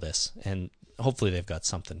got to know this, and hopefully they've got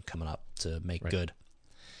something coming up to make good.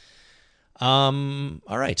 All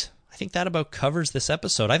right. I think that about covers this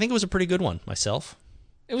episode. I think it was a pretty good one myself.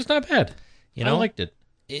 It was not bad. I liked it.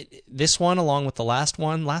 This one, along with the last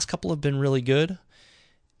couple have been really good.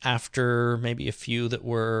 after maybe a few that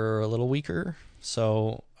were a little weaker.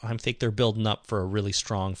 So I think they're building up for a really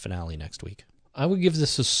strong finale next week. I would give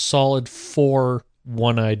this a solid 4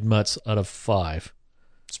 one-eyed mutts out of 5.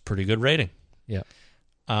 It's a pretty good rating. Yeah.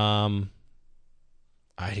 I'd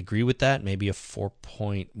agree with that. Maybe a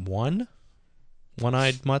 4.1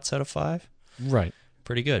 one-eyed mutts out of 5. Right.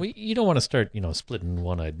 Pretty good. Well, you don't want to start, splitting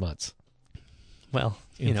one-eyed mutts. Well,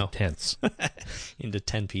 into tenths. into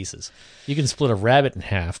 10 pieces. You can split a rabbit in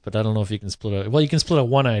half, but I don't know if you can split you can split a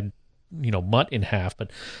one-eyed, mutt in half,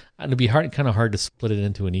 but it'd be kind of hard to split it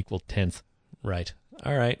into an equal tenth. Right.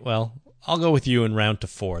 All right. Well, I'll go with you and round to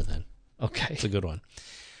 4 then. Okay. It's a good one.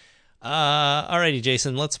 All righty,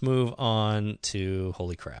 Jason, let's move on to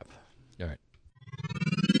Holy Crap. All right.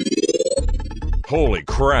 Holy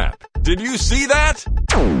crap. Did you see that?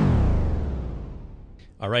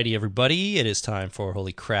 Alrighty, everybody, it is time for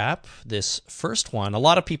Holy Crap. This first one, a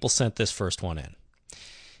lot of people sent this first one in,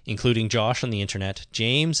 including Josh on the internet,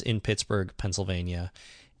 James in Pittsburgh, Pennsylvania,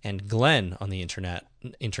 and Glenn on the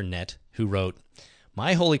internet who wrote,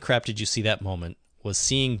 "My holy crap, did you see that moment was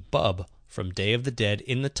seeing Bub from Day of the Dead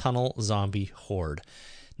in the tunnel zombie horde.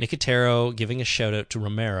 Nicotero giving a shout out to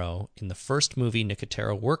Romero in the first movie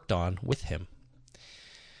Nicotero worked on with him."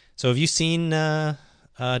 So have you seen Day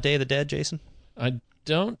of the Dead, Jason? I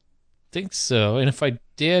don't think so. And if I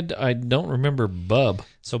did, I don't remember Bub.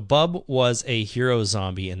 So Bub was a hero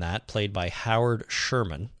zombie in that, played by Howard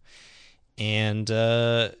Sherman. And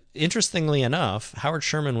interestingly enough, Howard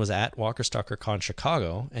Sherman was at Walker Stalker Con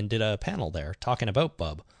Chicago and did a panel there talking about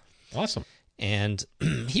Bub. Awesome. And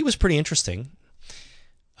he was pretty interesting.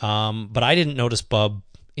 But I didn't notice Bub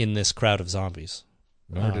in this crowd of zombies.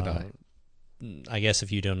 Nor did I. I guess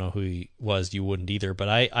if you don't know who he was, you wouldn't either. But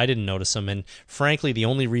I didn't notice him. And frankly, the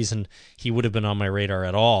only reason he would have been on my radar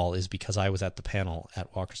at all is because I was at the panel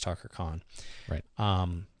at Walker Stalker Con. Right.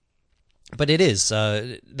 But it is.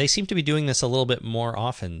 They seem to be doing this a little bit more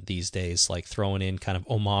often these days, like throwing in kind of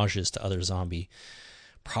homages to other zombie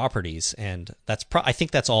properties. And that's I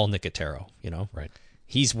think that's all Nicotero, Right.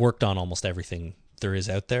 He's worked on almost everything there is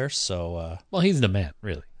out there. So well, he's the man,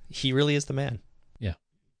 really. He really is the man. Yeah.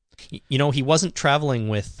 He wasn't traveling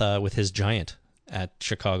with his giant at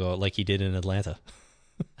Chicago like he did in Atlanta.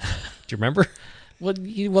 Do you remember? Well,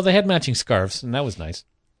 they had matching scarves, and that was nice.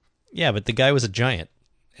 Yeah, but the guy was a giant.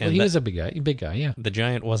 And well, he was a big guy, yeah. The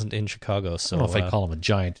giant wasn't in Chicago, so... I don't know if I call him a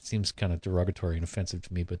giant. It seems kind of derogatory and offensive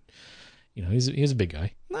to me, but, he's a big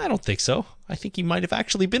guy. I don't think so. I think he might have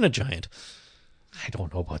actually been a giant. I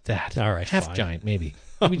don't know about that. All right, half fine. Giant, maybe.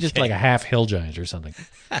 Maybe just like a half hill giant or something.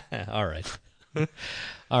 All right.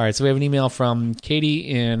 All right, so we have an email from Katie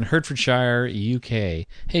in Hertfordshire, UK.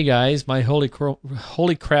 Hey guys, my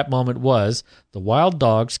holy crap moment was the wild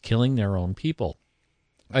dogs killing their own people.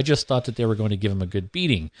 I just thought that they were going to give him a good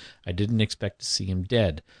beating. I didn't expect to see him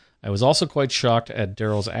dead. I was also quite shocked at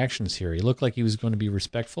Daryl's actions here. He looked like he was going to be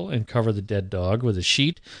respectful and cover the dead dog with a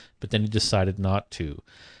sheet, but then he decided not to.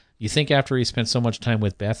 You think after he spent so much time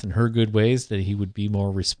with Beth and her good ways that he would be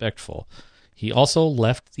more respectful. He also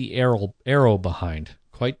left the arrow behind.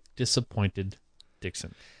 Quite disappointed,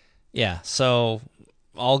 Dixon. Yeah, so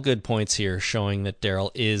all good points here showing that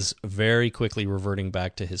Daryl is very quickly reverting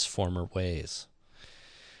back to his former ways.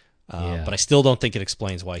 But I still don't think it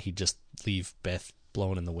explains why he'd just leave Beth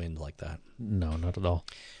blowing in the wind like that. No, not at all.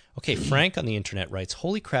 Okay, Frank on the internet writes,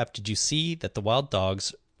 "Holy crap, did you see that the wild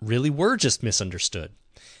dogs really were just misunderstood?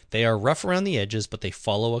 They are rough around the edges, but they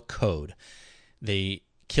follow a code. They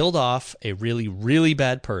killed off a really, really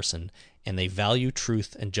bad person, and they value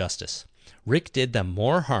truth and justice. Rick did them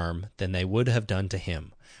more harm than they would have done to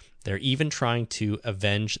him. They're even trying to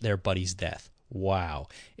avenge their buddy's death. Wow,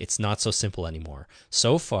 it's not so simple anymore.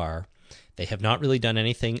 So far, they have not really done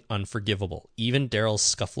anything unforgivable. Even Daryl's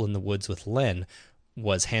scuffle in the woods with Len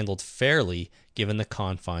was handled fairly given the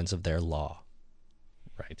confines of their law."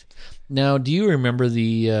 Right. Now, do you remember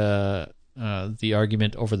the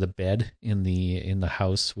argument over the bed in the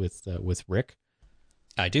house with Rick?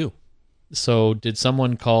 I do. So, did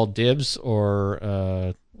someone call dibs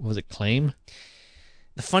or was it claim?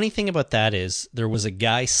 The funny thing about that is there was a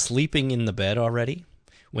guy sleeping in the bed already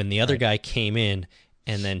when the other guy came in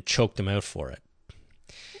and then choked him out for it.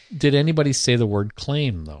 Did anybody say the word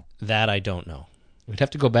claim, though? That I don't know. We'd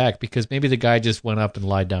have to go back because maybe the guy just went up and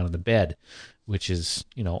lied down in the bed, which is,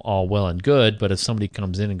 all well and good. But if somebody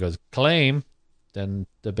comes in and goes, claim, then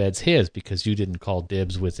the bed's his because you didn't call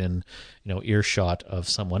dibs within, earshot of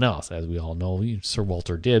someone else. As we all know, Sir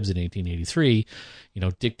Walter Dibs in 1883,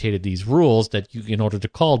 dictated these rules that in order to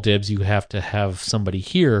call dibs, you have to have somebody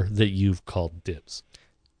hear that you've called dibs.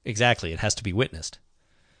 Exactly. It has to be witnessed.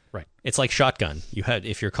 Right. It's like shotgun.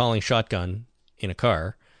 If you're calling shotgun in a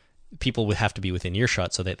car, people would have to be within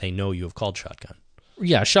earshot so that they know you have called shotgun.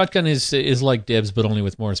 Yeah, shotgun is like dibs, but only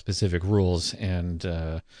with more specific rules. And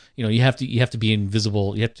you have to be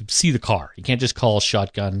invisible. You have to see the car. You can't just call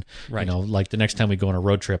shotgun. Right. Like the next time we go on a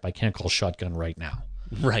road trip, I can't call shotgun right now.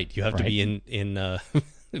 Right. You have to be in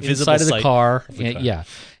visible Inside of the sight car. of the car. Yeah,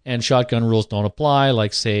 and shotgun rules don't apply.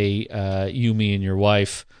 Like say you, me, and your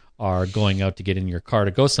wife are going out to get in your car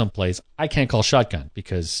to go someplace. I can't call shotgun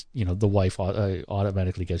because the wife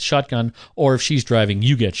automatically gets shotgun, or if she's driving,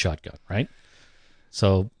 you get shotgun, right?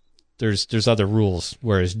 So there's other rules,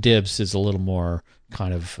 whereas dibs is a little more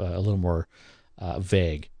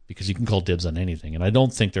vague because you can call dibs on anything, and I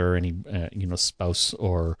don't think there are any spouse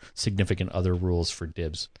or significant other rules for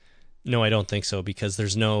dibs. No, I don't think so because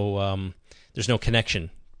there's no connection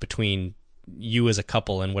between you as a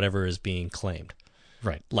couple and whatever is being claimed.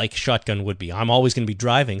 Right. Like shotgun would be. I'm always going to be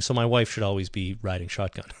driving, so my wife should always be riding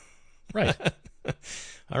shotgun. Right.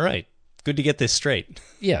 All right. Good to get this straight.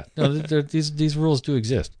 Yeah. No, these rules do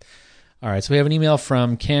exist. All right. So we have an email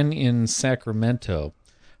from Ken in Sacramento.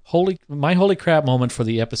 My holy crap moment for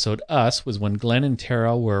the episode Us was when Glenn and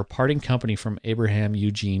Tara were parting company from Abraham,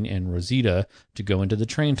 Eugene, and Rosita to go into the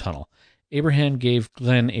train tunnel. Abraham gave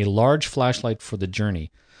Glenn a large flashlight for the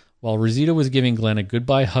journey. While Rosita was giving Glenn a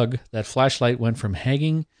goodbye hug, that flashlight went from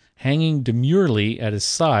hanging demurely at his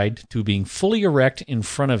side to being fully erect in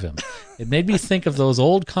front of him. It made me think of those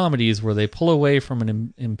old comedies where they pull away from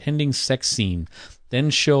an impending sex scene, then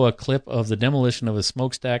show a clip of the demolition of a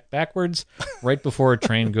smokestack backwards right before a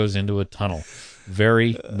train goes into a tunnel.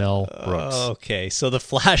 Very Mel Brooks. Okay, so the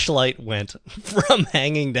flashlight went from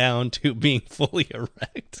hanging down to being fully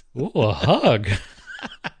erect. Ooh, a hug.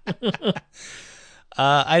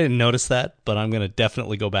 I didn't notice that, but I'm going to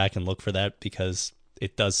definitely go back and look for that because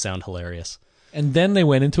it does sound hilarious. And then they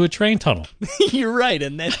went into a train tunnel. You're right,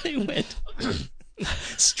 and then they went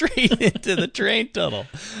straight into the train tunnel.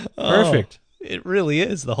 Perfect. It really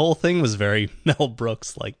is. The whole thing was very Mel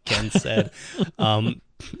Brooks, like Ken said.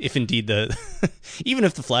 If indeed even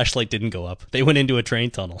if the flashlight didn't go up, they went into a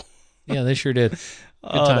train tunnel. Yeah, they sure did.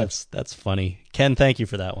 Good times. That's funny. Ken, thank you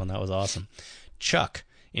for that one. That was awesome. Chuck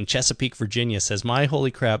in Chesapeake, Virginia says, my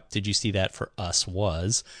holy crap, did you see that for us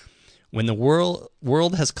was when the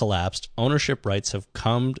world has collapsed, ownership rights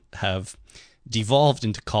have devolved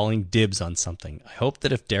into calling dibs on something. I hope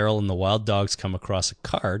that if Daryl and the wild dogs come across a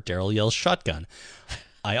car, Daryl yells shotgun.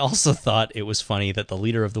 I also thought it was funny that the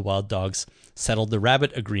leader of the wild dogs settled the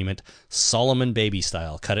rabbit agreement Solomon baby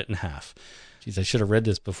style, cut it in half. Jeez, I should have read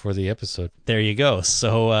this before the episode. There you go.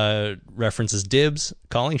 So references dibs,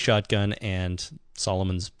 calling shotgun, and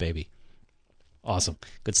Solomon's baby. Awesome.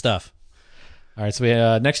 Good stuff. All right, so we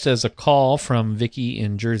next is a call from Vicky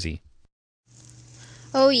in Jersey.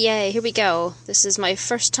 Oh, yay. Here we go. This is my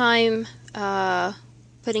first time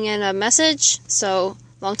putting in a message. So,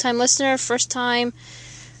 long-time listener, first-time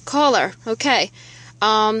caller. Okay.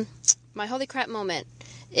 My holy crap moment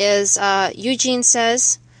is Eugene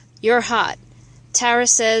says, you're hot. Tara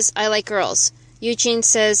says, I like girls. Eugene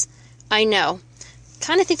says, I know.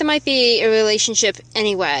 Kind of think there might be a relationship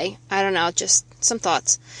anyway. I don't know, just some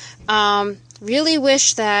thoughts. Really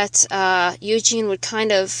wish that Eugene would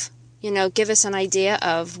kind of, give us an idea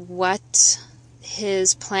of what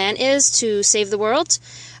his plan is to save the world.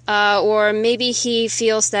 Or maybe he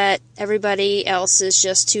feels that everybody else is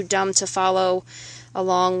just too dumb to follow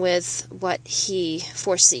along with what he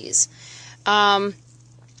foresees.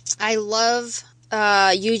 I love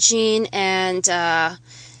Eugene and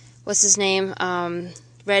what's his name?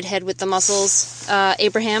 Redhead with the muscles,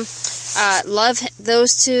 Abraham. Love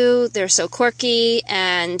those two. They're so quirky,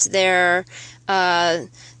 and they're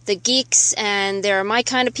the geeks, and they're my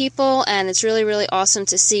kind of people, and it's really, really awesome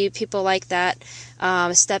to see people like that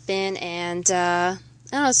step in, and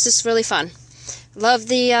it's just really fun. Love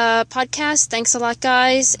the podcast. Thanks a lot,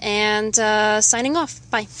 guys, and signing off.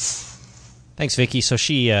 Bye. Thanks, Vicky. So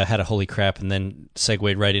she had a holy crap and then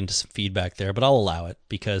segued right into some feedback there, but I'll allow it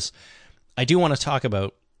because I do want to talk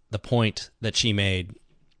about the point that she made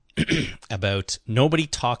about nobody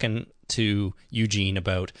talking to Eugene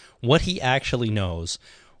about what he actually knows,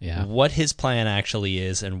 what his plan actually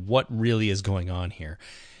is, and what really is going on here.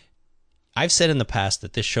 I've said in the past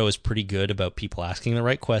that this show is pretty good about people asking the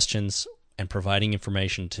right questions and providing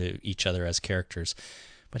information to each other as characters.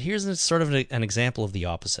 But here's sort of an example of the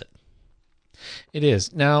opposite. It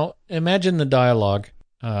is. Now, imagine the dialogue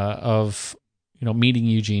of meeting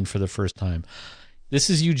Eugene for the first time. This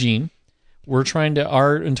is Eugene.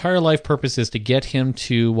 Our entire life purpose is to get him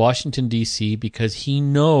to Washington, D.C. because he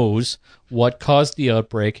knows what caused the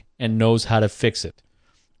outbreak and knows how to fix it.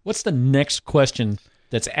 What's the next question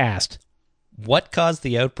that's asked? What caused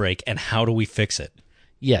the outbreak and how do we fix it?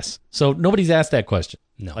 Yes. So nobody's asked that question.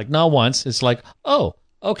 No. Like, not once. It's like, oh,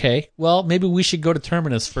 okay, well, maybe we should go to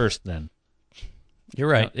Terminus first then. You're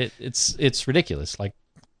right. It's ridiculous. Like,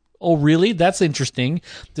 oh, really? That's interesting.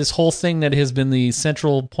 This whole thing that has been the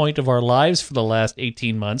central point of our lives for the last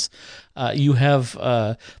 18 months, you have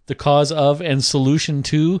the cause of and solution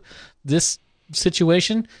to this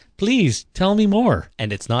situation? Please, tell me more.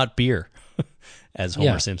 And it's not beer, as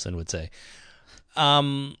Homer Simpson would say.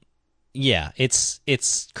 Yeah,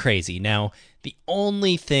 it's crazy. Now, the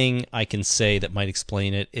only thing I can say that might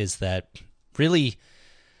explain it is that really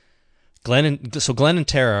Glenn and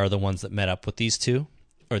Tara are the ones that met up with these two,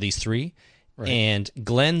 or these three, right. And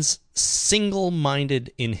Glenn's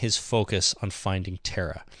single-minded in his focus on finding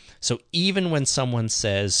Tara. So even when someone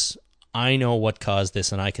says, I know what caused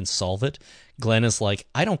this and I can solve it, Glenn is like,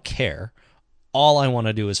 I don't care. All I want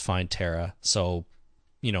to do is find Tara. So,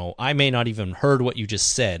 I may not even heard what you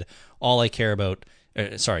just said. All I care about,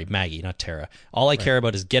 Maggie, not Tara. All I care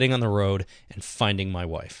about is getting on the road and finding my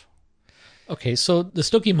wife. Okay, so the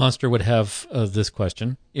Stokey Monster would have this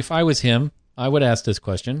question. If I was him, I would ask this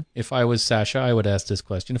question. If I was Sasha, I would ask this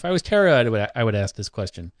question. If I was Tara, I would ask this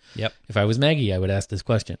question. Yep. If I was Maggie, I would ask this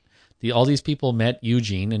question. All these people met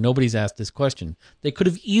Eugene, and nobody's asked this question. They could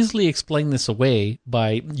have easily explained this away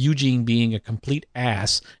by Eugene being a complete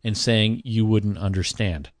ass and saying you wouldn't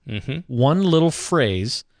understand. Mm-hmm. One little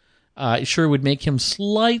phrase sure would make him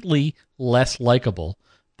slightly less likable,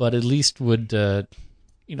 but at least would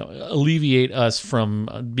alleviate us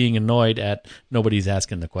from being annoyed at nobody's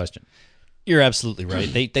asking the question. You're absolutely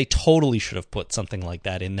right. They totally should have put something like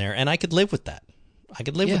that in there, and I could live with that. I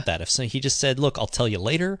could live with that if he just said, look, I'll tell you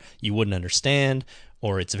later, you wouldn't understand,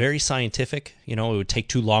 or it's very scientific, it would take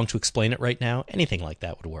too long to explain it right now. Anything like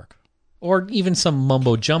that would work. Or even some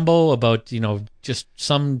mumbo-jumbo about, just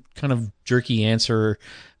some kind of jerky answer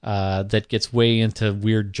that gets way into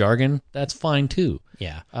weird jargon. That's fine, too.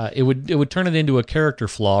 Yeah. It would turn it into a character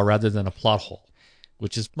flaw rather than a plot hole,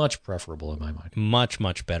 which is much preferable in my mind. Much,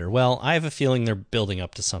 much better. Well, I have a feeling they're building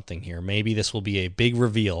up to something here. Maybe this will be a big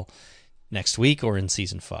reveal next week or in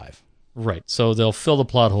season 5. Right. So they'll fill the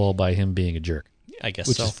plot hole by him being a jerk. I guess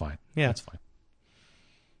which so. Which is fine. Yeah. That's fine.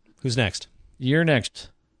 Who's next? You're next.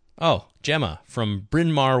 Oh, Gemma from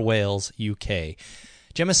Bryn Mawr, Wales, UK.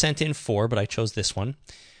 Gemma sent in 4, but I chose this one.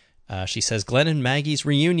 She says, Glenn and Maggie's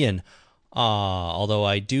reunion. Although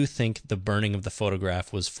I do think the burning of the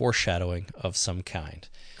photograph was foreshadowing of some kind.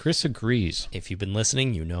 Chris agrees. If you've been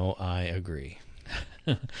listening, you know I agree.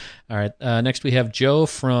 All right. Next we have Joe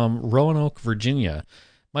from Roanoke, Virginia.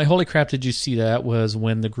 My holy crap, did you see that? Was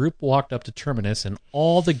when the group walked up to Terminus and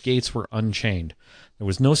all the gates were unchained. There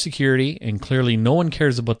was no security, and clearly no one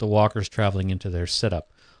cares about the walkers traveling into their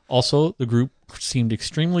setup. Also, the group seemed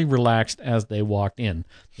extremely relaxed as they walked in.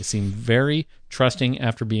 They seemed very trusting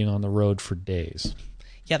after being on the road for days.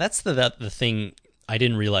 Yeah, that's the thing I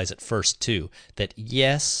didn't realize at first, too. That,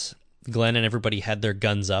 yes, Glenn and everybody had their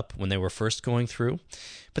guns up when they were first going through,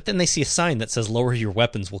 but then they see a sign that says, lower your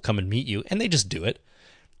weapons, we'll come and meet you, and they just do it.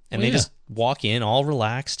 And they just walk in all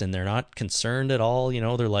relaxed, and they're not concerned at all.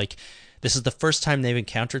 They're like, this is the first time they've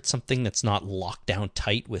encountered something that's not locked down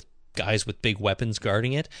tight with guys with big weapons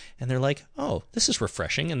guarding it, and they're like, oh, this is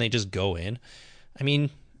refreshing, and they just go in. I mean,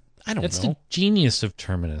 I don't know. That's the genius of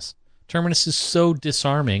Terminus. Terminus is so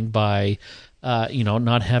disarming by,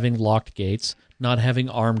 not having locked gates, not having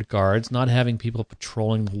armed guards, not having people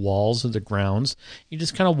patrolling the walls of the grounds. You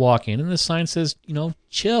just kind of walk in, and the sign says,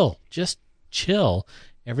 chill, just chill.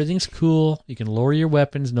 Everything's cool. You can lower your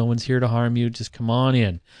weapons. No one's here to harm you. Just come on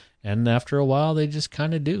in. And after a while, they just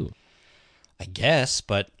kind of do. I guess,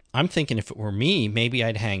 but I'm thinking if it were me, maybe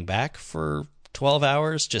I'd hang back for 12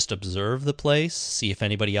 hours, just observe the place, see if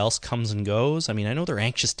anybody else comes and goes. I mean, I know they're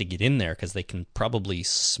anxious to get in there because they can probably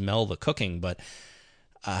smell the cooking, but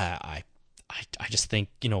I just think,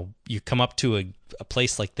 you come up to a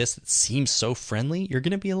place like this that seems so friendly, you're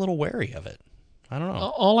going to be a little wary of it. I don't know.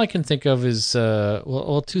 All I can think of is,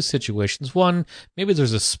 two situations. One, maybe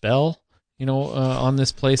there's a spell, on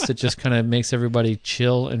this place that just kind of makes everybody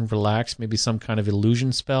chill and relax, maybe some kind of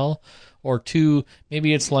illusion spell. Or two,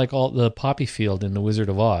 maybe it's like all the poppy field in The Wizard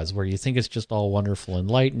of Oz, where you think it's just all wonderful and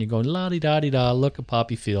light, and you're going, la-di-da-di-da, look, a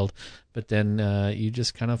poppy field. But then you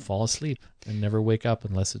just kind of fall asleep and never wake up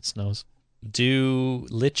unless it snows. Do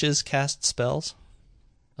liches cast spells?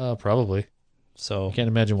 Probably. So I can't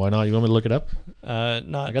imagine why not. You want me to look it up?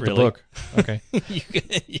 Not I got really. the book. Okay.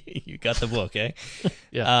 You got the book, eh?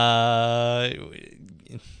 Yeah.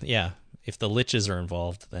 Yeah. If the liches are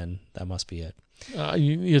involved, then that must be it.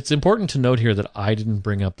 It's important to note here that I didn't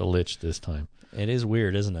bring up the Lich this time. It is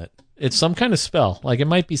weird, isn't it? It's some kind of spell. Like, it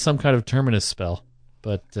might be some kind of Terminus spell,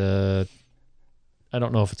 but I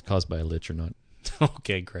don't know if it's caused by a Lich or not.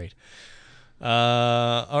 Okay, great.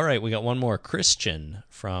 All right, we got one more. Christian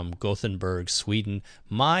from Gothenburg, Sweden.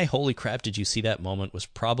 My holy crap, did you see that moment was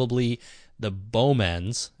probably the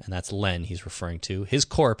bowman's, and that's Len he's referring to, his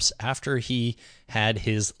corpse after he had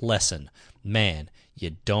his lesson. Man,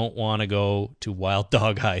 you don't want to go to Wild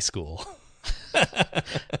Dog High School.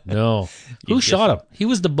 No. Who shot him? He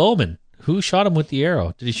was the bowman. Who shot him with the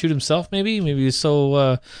arrow? Did he shoot himself maybe? Maybe he was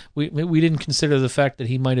so... we didn't consider the fact that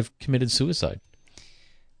he might have committed suicide.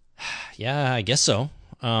 Yeah, I guess so.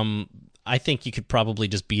 I think you could probably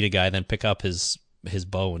just beat a guy, then pick up his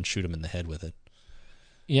bow and shoot him in the head with it.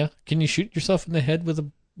 Yeah. Can you shoot yourself in the head with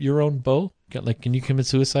your own bow? Can you commit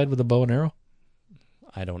suicide with a bow and arrow?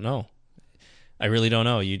 I don't know. I really don't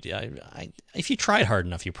know. If you tried hard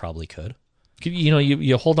enough, you probably could.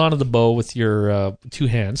 You hold on to the bow with your 2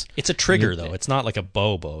 hands. It's a trigger, though. It's not like a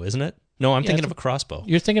bow, isn't it? No, I'm thinking of a crossbow.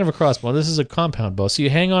 You're thinking of a crossbow. This is a compound bow. So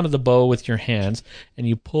you hang onto the bow with your hands, and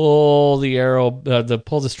you pull the arrow,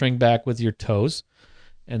 pull the string back with your toes,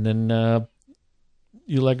 and then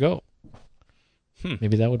you let go.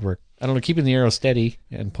 Maybe that would work. I don't know. Keeping the arrow steady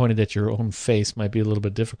and pointed at your own face might be a little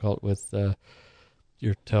bit difficult with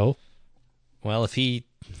your toe. Well,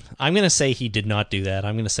 I'm going to say he did not do that.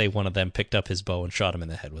 I'm going to say one of them picked up his bow and shot him in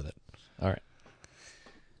the head with it. All right.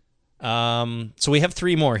 So we have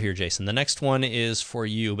 3 more here, Jason. The next one is for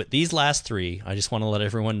you, but these last 3, I just want to let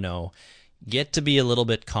everyone know, get to be a little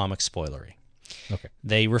bit comic spoilery. Okay.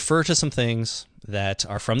 They refer to some things that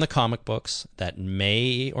are from the comic books that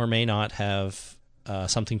may or may not have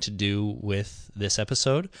something to do with this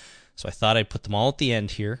episode. So I thought I'd put them all at the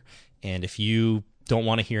end here, and if you don't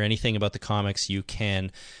want to hear anything about the comics, you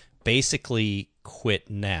can basically quit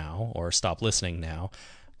now or stop listening now.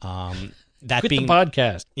 Quit the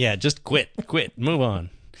podcast. Yeah, just quit, move on.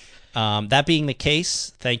 That being the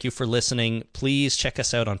case, thank you for listening. Please check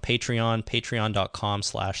us out on Patreon,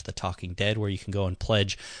 patreon.com/thetalkingdead, where you can go and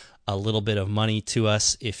pledge a little bit of money to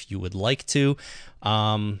us if you would like to.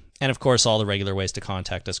 And of course, all the regular ways to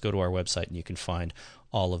contact us, go to our website and you can find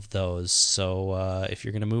all of those. So if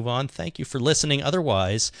you're going to move on, thank you for listening.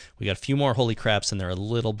 Otherwise, we got a few more holy craps and they're a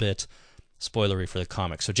little bit spoilery for the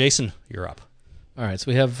comic. So Jason, you're up. All right,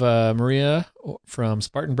 so we have Maria from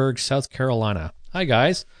Spartanburg, South Carolina. Hi,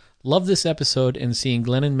 guys. Love this episode and seeing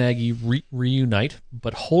Glenn and Maggie reunite,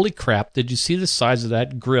 but holy crap, did you see the size of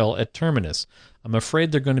that grill at Terminus? I'm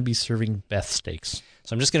afraid they're going to be serving Beth steaks.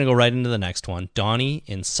 So I'm just going to go right into the next one. Donnie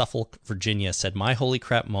in Suffolk, Virginia said, my holy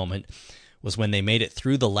crap moment was when they made it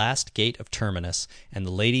through the last gate of Terminus and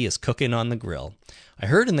the lady is cooking on the grill. I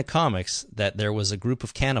heard in the comics that there was a group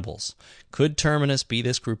of cannibals. Could Terminus be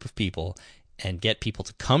this group of people and get people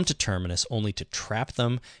to come to Terminus only to trap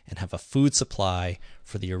them and have a food supply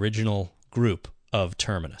for the original group of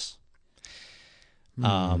Terminus?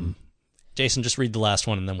 Jason, just read the last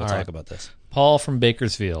one and then we'll talk about this. Paul from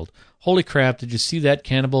Bakersfield. Holy crap, did you see that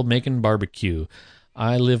cannibal making barbecue?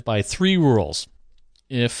 I live by 3 rules.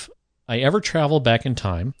 If I ever travel back in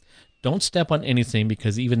time, don't step on anything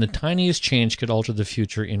because even the tiniest change could alter the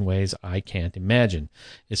future in ways I can't imagine.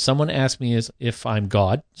 If someone asks me if I'm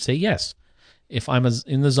God, say yes. If I'm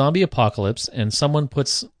in the zombie apocalypse and someone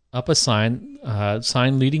puts up a sign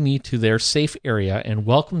leading me to their safe area and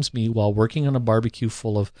welcomes me while working on a barbecue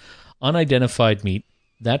full of unidentified meat,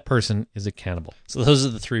 that person is a cannibal. So those are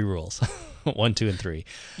the 3 rules. 1, 2, and 3.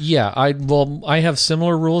 Yeah, I have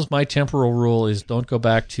similar rules. My temporal rule is don't go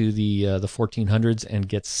back to the 1400s and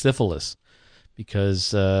get syphilis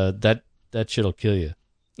because that shit'll kill you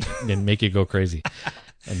and make you go crazy.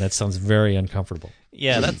 And that sounds very uncomfortable.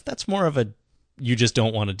 Yeah, that's more of a you just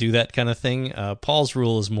don't want to do that kind of thing. Paul's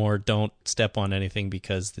rule is more don't step on anything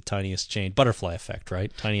because the tiniest change, butterfly effect,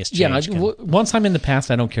 right? Tiniest change. Yeah, once I'm in the past,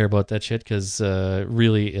 I don't care about that shit because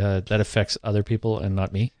really that affects other people and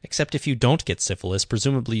not me. Except if you don't get syphilis,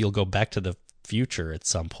 presumably you'll go back to the future at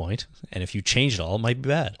some point, and if you change it all, it might be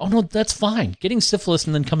bad. Oh, no, that's fine. Getting syphilis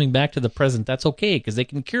and then coming back to the present, that's okay because they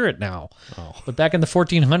can cure it now. Oh. But back in the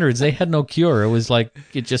 1400s, they had no cure. It was like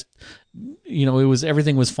it just...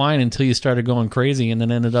 everything was fine until you started going crazy and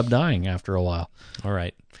then ended up dying after a while. All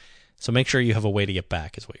right. So make sure you have a way to get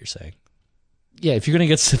back is what you're saying. Yeah, if you're going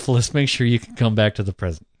to get syphilis, make sure you can come back to the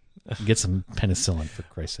present. Get some penicillin, for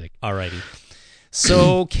Christ's sake. All righty.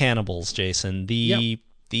 So cannibals, Jason. The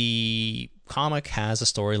comic has a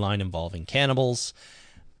storyline involving cannibals.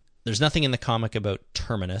 There's nothing in the comic about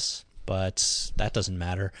Terminus, but that doesn't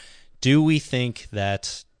matter. Do we think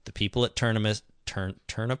that the people at Terminus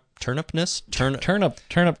Turnip-ness?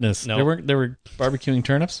 Turnip-ness. No. They were barbecuing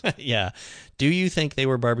turnips? Yeah. Do you think they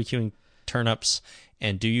were barbecuing turnips,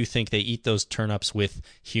 and do you think they eat those turnips with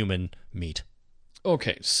human meat?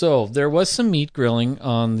 Okay, so there was some meat grilling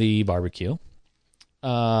on the barbecue.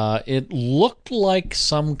 It looked like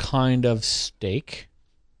some kind of steak,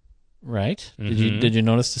 right? Did you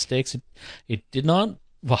notice the steaks? It did not.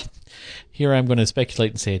 Well, here I'm going to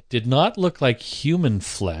speculate and say it did not look like human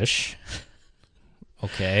flesh.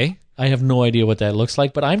 Okay. I have no idea what that looks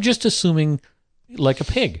like, but I'm just assuming like a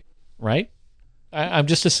pig, right? I'm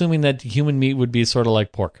just assuming that human meat would be sort of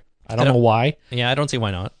like pork. I don't know why. Yeah, I don't see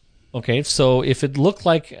why not. Okay, so if it looked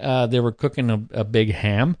like they were cooking a big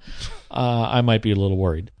ham, I might be a little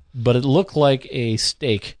worried. But it looked like a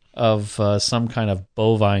steak of some kind of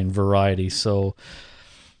bovine variety. So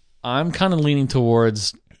I'm kind of leaning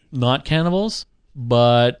towards not cannibals,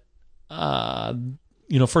 but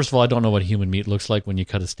first of all, I don't know what human meat looks like when you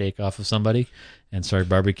cut a steak off of somebody and start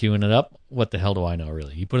barbecuing it up. What the hell do I know,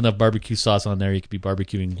 really? You put enough barbecue sauce on there, you could be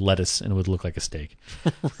barbecuing lettuce, and it would look like a steak.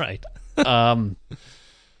 Right.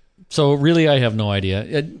 So really, I have no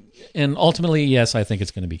idea. And ultimately, yes, I think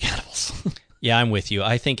it's going to be cannibals. Yeah, I'm with you.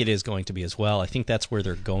 I think it is going to be as well. I think that's where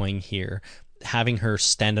they're going here. Having her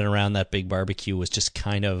standing around that big barbecue was just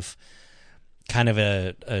kind of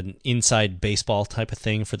an inside baseball type of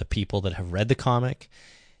thing for the people that have read the comic.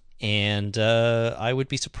 And I would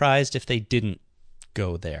be surprised if they didn't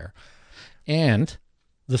go there. And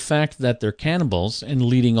the fact that they're cannibals and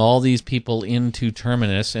leading all these people into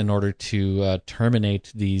Terminus in order to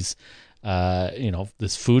terminate these,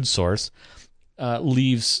 this food source,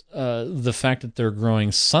 leaves the fact that they're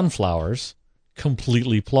growing sunflowers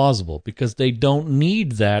completely plausible because they don't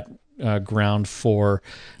need that ground for,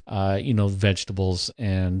 vegetables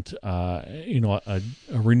and, a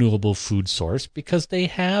renewable food source because they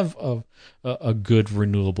have a good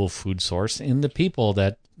renewable food source in the people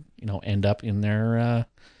that, end up in their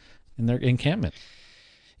encampment.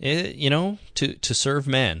 To serve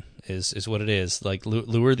man is what it is. Like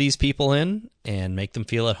lure these people in and make them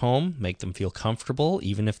feel at home, make them feel comfortable,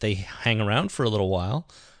 even if they hang around for a little while.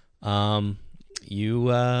 You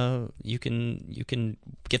can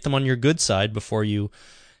get them on your good side before you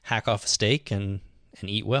hack off a steak and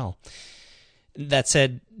eat well. That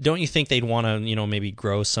said, don't you think they'd want to maybe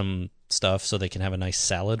grow some stuff so they can have a nice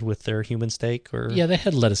salad with their human steak? Or yeah, they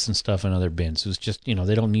had lettuce and stuff in other bins. It was just they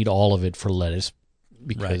don't need all of it for lettuce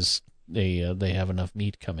because they have enough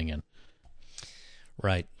meat coming in.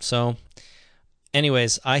 Right. So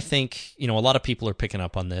anyways, I think a lot of people are picking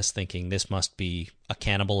up on this, thinking this must be a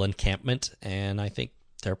cannibal encampment, and I think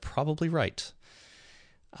they're probably right.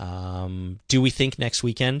 Do we think next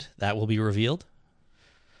weekend that will be revealed?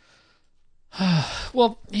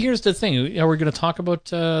 Well, here's the thing: are we going to talk about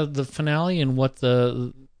the finale and what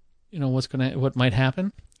what might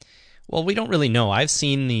happen? Well, we don't really know. I've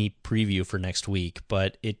seen the preview for next week,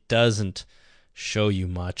 but it doesn't show you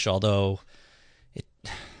much. Although it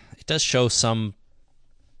does show some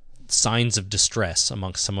signs of distress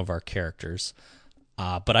amongst some of our characters,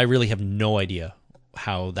 but I really have no idea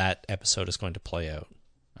how that episode is going to play out.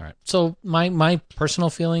 All right. So my personal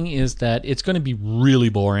feeling is that it's going to be really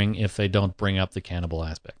boring if they don't bring up the cannibal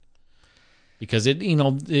aspect, because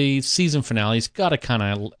the season finale's got to kind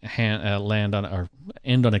of land on or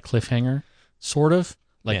end on a cliffhanger, sort of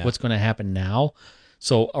like what's going to happen now.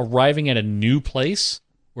 So arriving at a new place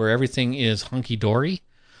where everything is hunky dory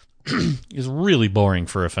is really boring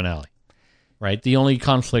for a finale. Right, the only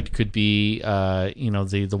conflict could be,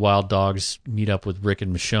 the wild dogs meet up with Rick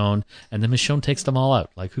and Michonne, and then Michonne takes them all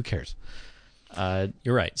out. Like, who cares?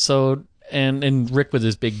 You're right. So, and Rick with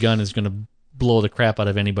his big gun is going to blow the crap out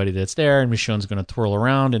of anybody that's there, and Michonne's going to twirl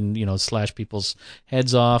around and slash people's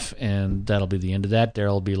heads off, and that'll be the end of that.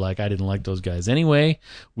 Daryl will be like, I didn't like those guys anyway.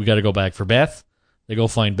 We got to go back for Beth. They go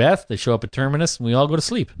find Beth. They show up at Terminus, and we all go to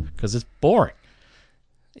sleep because it's boring.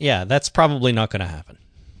 Yeah, that's probably not going to happen.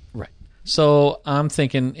 So I'm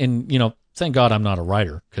thinking, and thank God I'm not a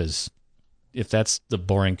writer, because if that's the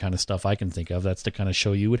boring kind of stuff I can think of, that's the kind of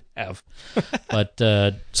show you would have. But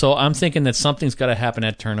so I'm thinking that something's got to happen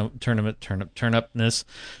at Turnip-ness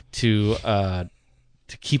to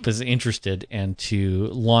keep us interested and to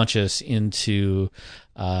launch us into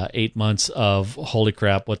 8 months of holy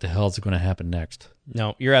crap, what the hell is going to happen next?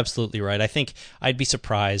 No, you're absolutely right. I think I'd be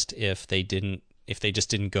surprised if they just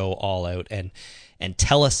didn't go all out and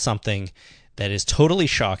tell us something that is totally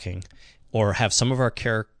shocking, or have some of our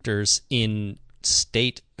characters in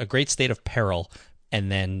a great state of peril,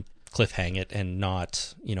 and then cliffhang it and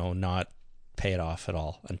not pay it off at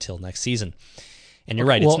all until next season. And you're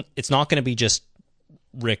right, it's not going to be just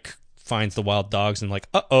Rick finds the wild dogs and like,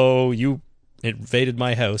 uh-oh, you invaded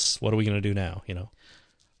my house. What are we going to do now,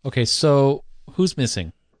 Okay, so who's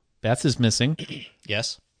missing? Beth is missing.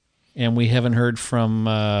 Yes. And we haven't heard from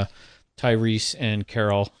Tyrese and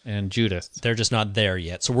Carol and Judith. They're just not there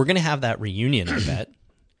yet. So we're going to have that reunion, I bet.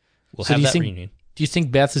 We'll have that reunion. Do you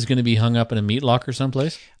think Beth is going to be hung up in a meat locker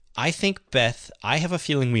someplace? I have a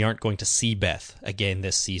feeling we aren't going to see Beth again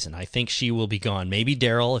this season. I think she will be gone. Maybe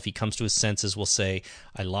Daryl, if he comes to his senses, will say,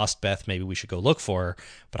 I lost Beth, maybe we should go look for her.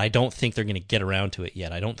 But I don't think they're going to get around to it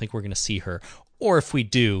yet. I don't think we're going to see her. Or if we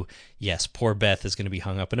do, yes, poor Beth is going to be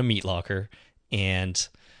hung up in a meat locker. And,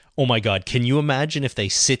 oh my God, can you imagine if they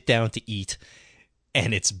sit down to eat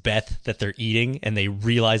and it's Beth that they're eating and they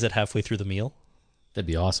realize it halfway through the meal? That'd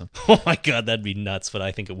be awesome. Oh my God, that'd be nuts, but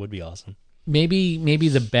I think it would be awesome. Maybe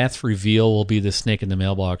the Beth reveal will be the snake in the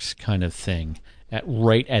mailbox kind of thing.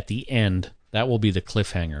 Right at the end, that will be the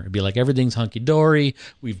cliffhanger. It'd be like everything's hunky-dory.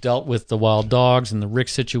 We've dealt with the wild dogs and the Rick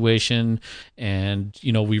situation, and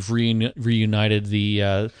we've reunited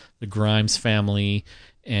the Grimes family,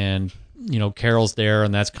 and Carol's there,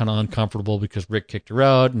 and that's kind of uncomfortable because Rick kicked her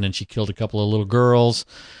out, and then she killed a couple of little girls.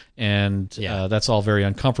 And that's all very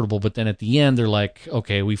uncomfortable. But then at the end, they're like,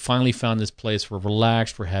 okay, we finally found this place. We're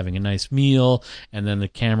relaxed. We're having a nice meal. And then the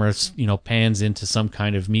camera, pans into some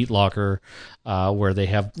kind of meat locker where they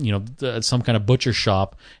have, some kind of butcher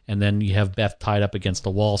shop. And then you have Beth tied up against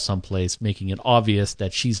the wall someplace, making it obvious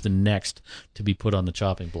that she's the next to be put on the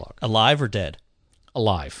chopping block. Alive or dead?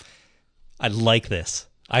 Alive. I like this.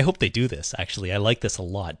 I hope they do this, actually. I like this a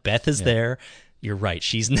lot. Beth is there. You're right.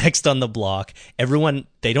 She's next on the block. Everyone,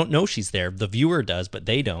 they don't know she's there. The viewer does, but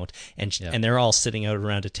they don't. And they're all sitting out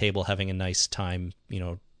around a table having a nice time,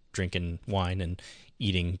 drinking wine and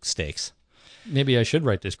eating steaks. Maybe I should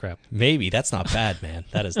write this crap. Maybe. That's not bad, man.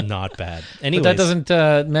 That is not bad. Anyways, but that doesn't,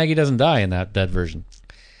 Maggie doesn't die in that version.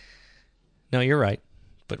 No, you're right.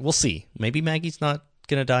 But we'll see. Maybe Maggie's not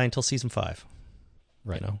going to die until season 5.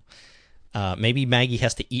 Right. Maybe Maggie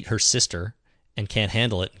has to eat her sister and can't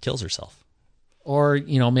handle it and kills herself. Or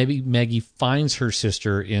maybe Maggie finds her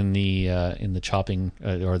sister in the chopping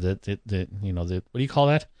or the what do you call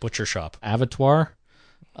that, butcher shop, abattoir,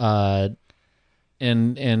 and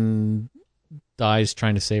dies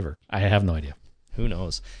trying to save her. I have no idea. Who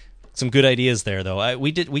knows? Some good ideas there though.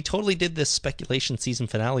 We totally did this speculation season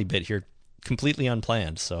finale bit here completely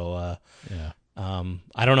unplanned. So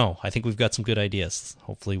I don't know. I think we've got some good ideas.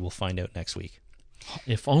 Hopefully we'll find out next week.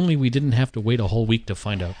 If only we didn't have to wait a whole week to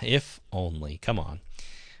find out. If only. Come on.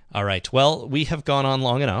 All right. Well, we have gone on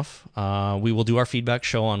long enough. We will do our feedback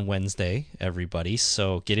show on Wednesday, everybody.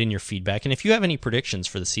 So get in your feedback. And if you have any predictions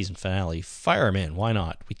for the season finale, fire them in. Why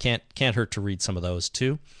not? We can't hurt to read some of those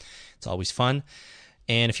too. It's always fun.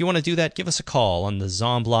 And if you want to do that, give us a call on the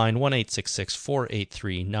Zomb line,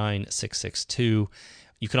 1-866-483-9662.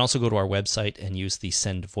 You can also go to our website and use the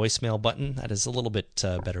send voicemail button. That is a little bit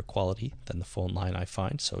better quality than the phone line, I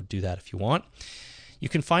find, so do that if you want. You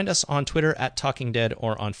can find us on Twitter at Talking Dead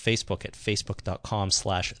or on Facebook at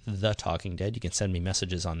facebook.com/TheTalkingDead. You can send me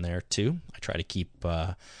messages on there too. I try to keep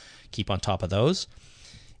on top of those.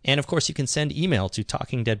 And of course, you can send email to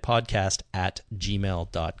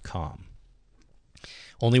talkingdeadpodcast@gmail.com.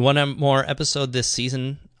 Only one more episode this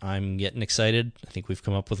season. I'm getting excited. I think we've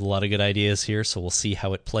come up with a lot of good ideas here, so we'll see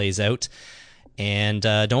how it plays out. And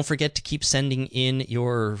don't forget to keep sending in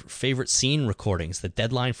your favorite scene recordings. The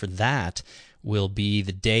deadline for that will be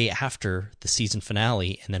the day after the season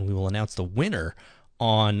finale, and then we will announce the winner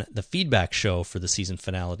on the feedback show for the season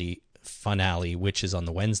finale, which is on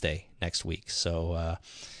the Wednesday next week. So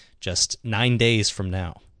just 9 days from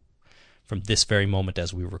now, from this very moment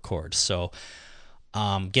as we record. So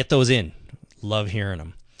get those in. Love hearing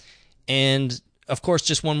them. And, of course,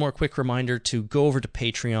 just one more quick reminder to go over to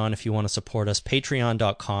Patreon if you want to support us,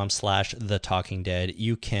 patreon.com/TheTalkingDead.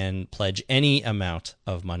 You can pledge any amount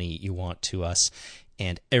of money you want to us,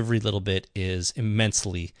 and every little bit is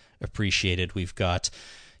immensely appreciated. We've got,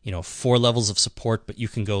 4 levels of support, but you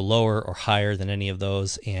can go lower or higher than any of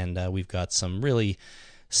those, and we've got some really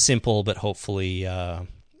simple but hopefully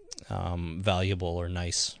valuable or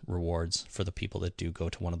nice rewards for the people that do go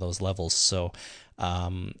to one of those levels. So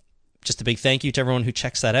just a big thank you to everyone who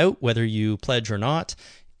checks that out, whether you pledge or not,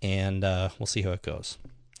 and we'll see how it goes.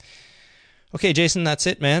 Okay, Jason, that's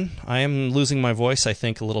it, man. I am losing my voice, I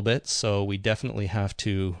think, a little bit, so we definitely have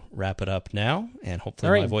to wrap it up now, and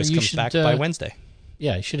hopefully my voice comes back by Wednesday.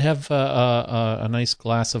 Yeah, you should have a nice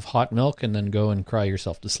glass of hot milk and then go and cry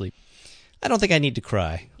yourself to sleep. I don't think I need to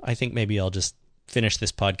cry. I think maybe I'll just finish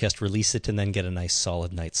this podcast, release it, and then get a nice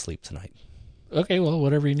solid night's sleep tonight. Okay, well,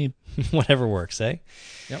 whatever you need. Whatever works, eh?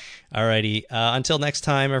 Yep. Alrighty. Until next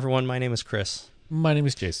time, everyone, my name is Chris. My name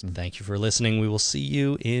is Jason. Thank you for listening. We will see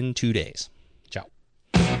you in 2 days.